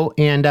years ago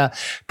and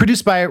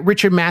produced by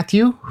Richard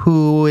Matthew,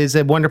 who is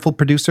a wonderful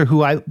producer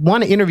who I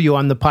want to interview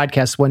on the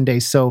podcast one day.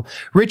 So,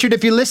 Richard,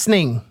 if you're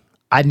listening,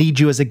 I need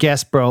you as a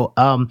guest, bro.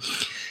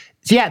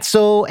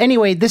 So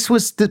anyway, this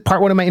was the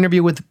part one of my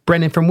interview with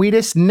Brendan from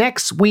Wheatus.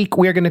 Next week,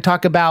 we're going to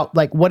talk about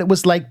like what it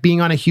was like being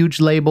on a huge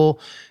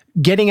label,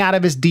 getting out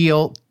of his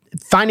deal,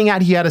 finding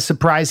out he had a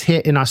surprise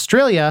hit in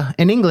Australia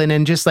and England,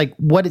 and just like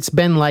what it's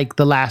been like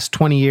the last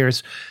 20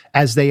 years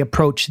as they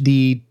approach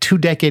the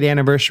 2-decade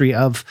anniversary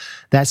of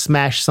that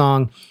smash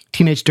song,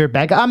 Teenage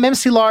Dirtbag. I'm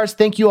MC Lars.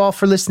 Thank you all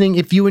for listening.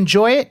 If you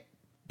enjoy it,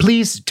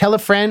 please tell a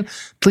friend.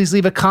 Please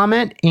leave a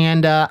comment.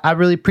 And I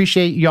really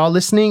appreciate y'all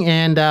listening.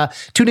 And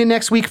tune in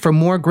next week for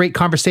more great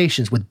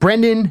conversations with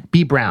Brendan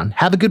B. Brown.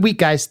 Have a good week,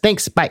 guys.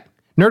 Thanks. Bye.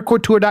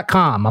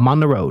 NerdcoreTour.com. I'm on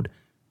the road.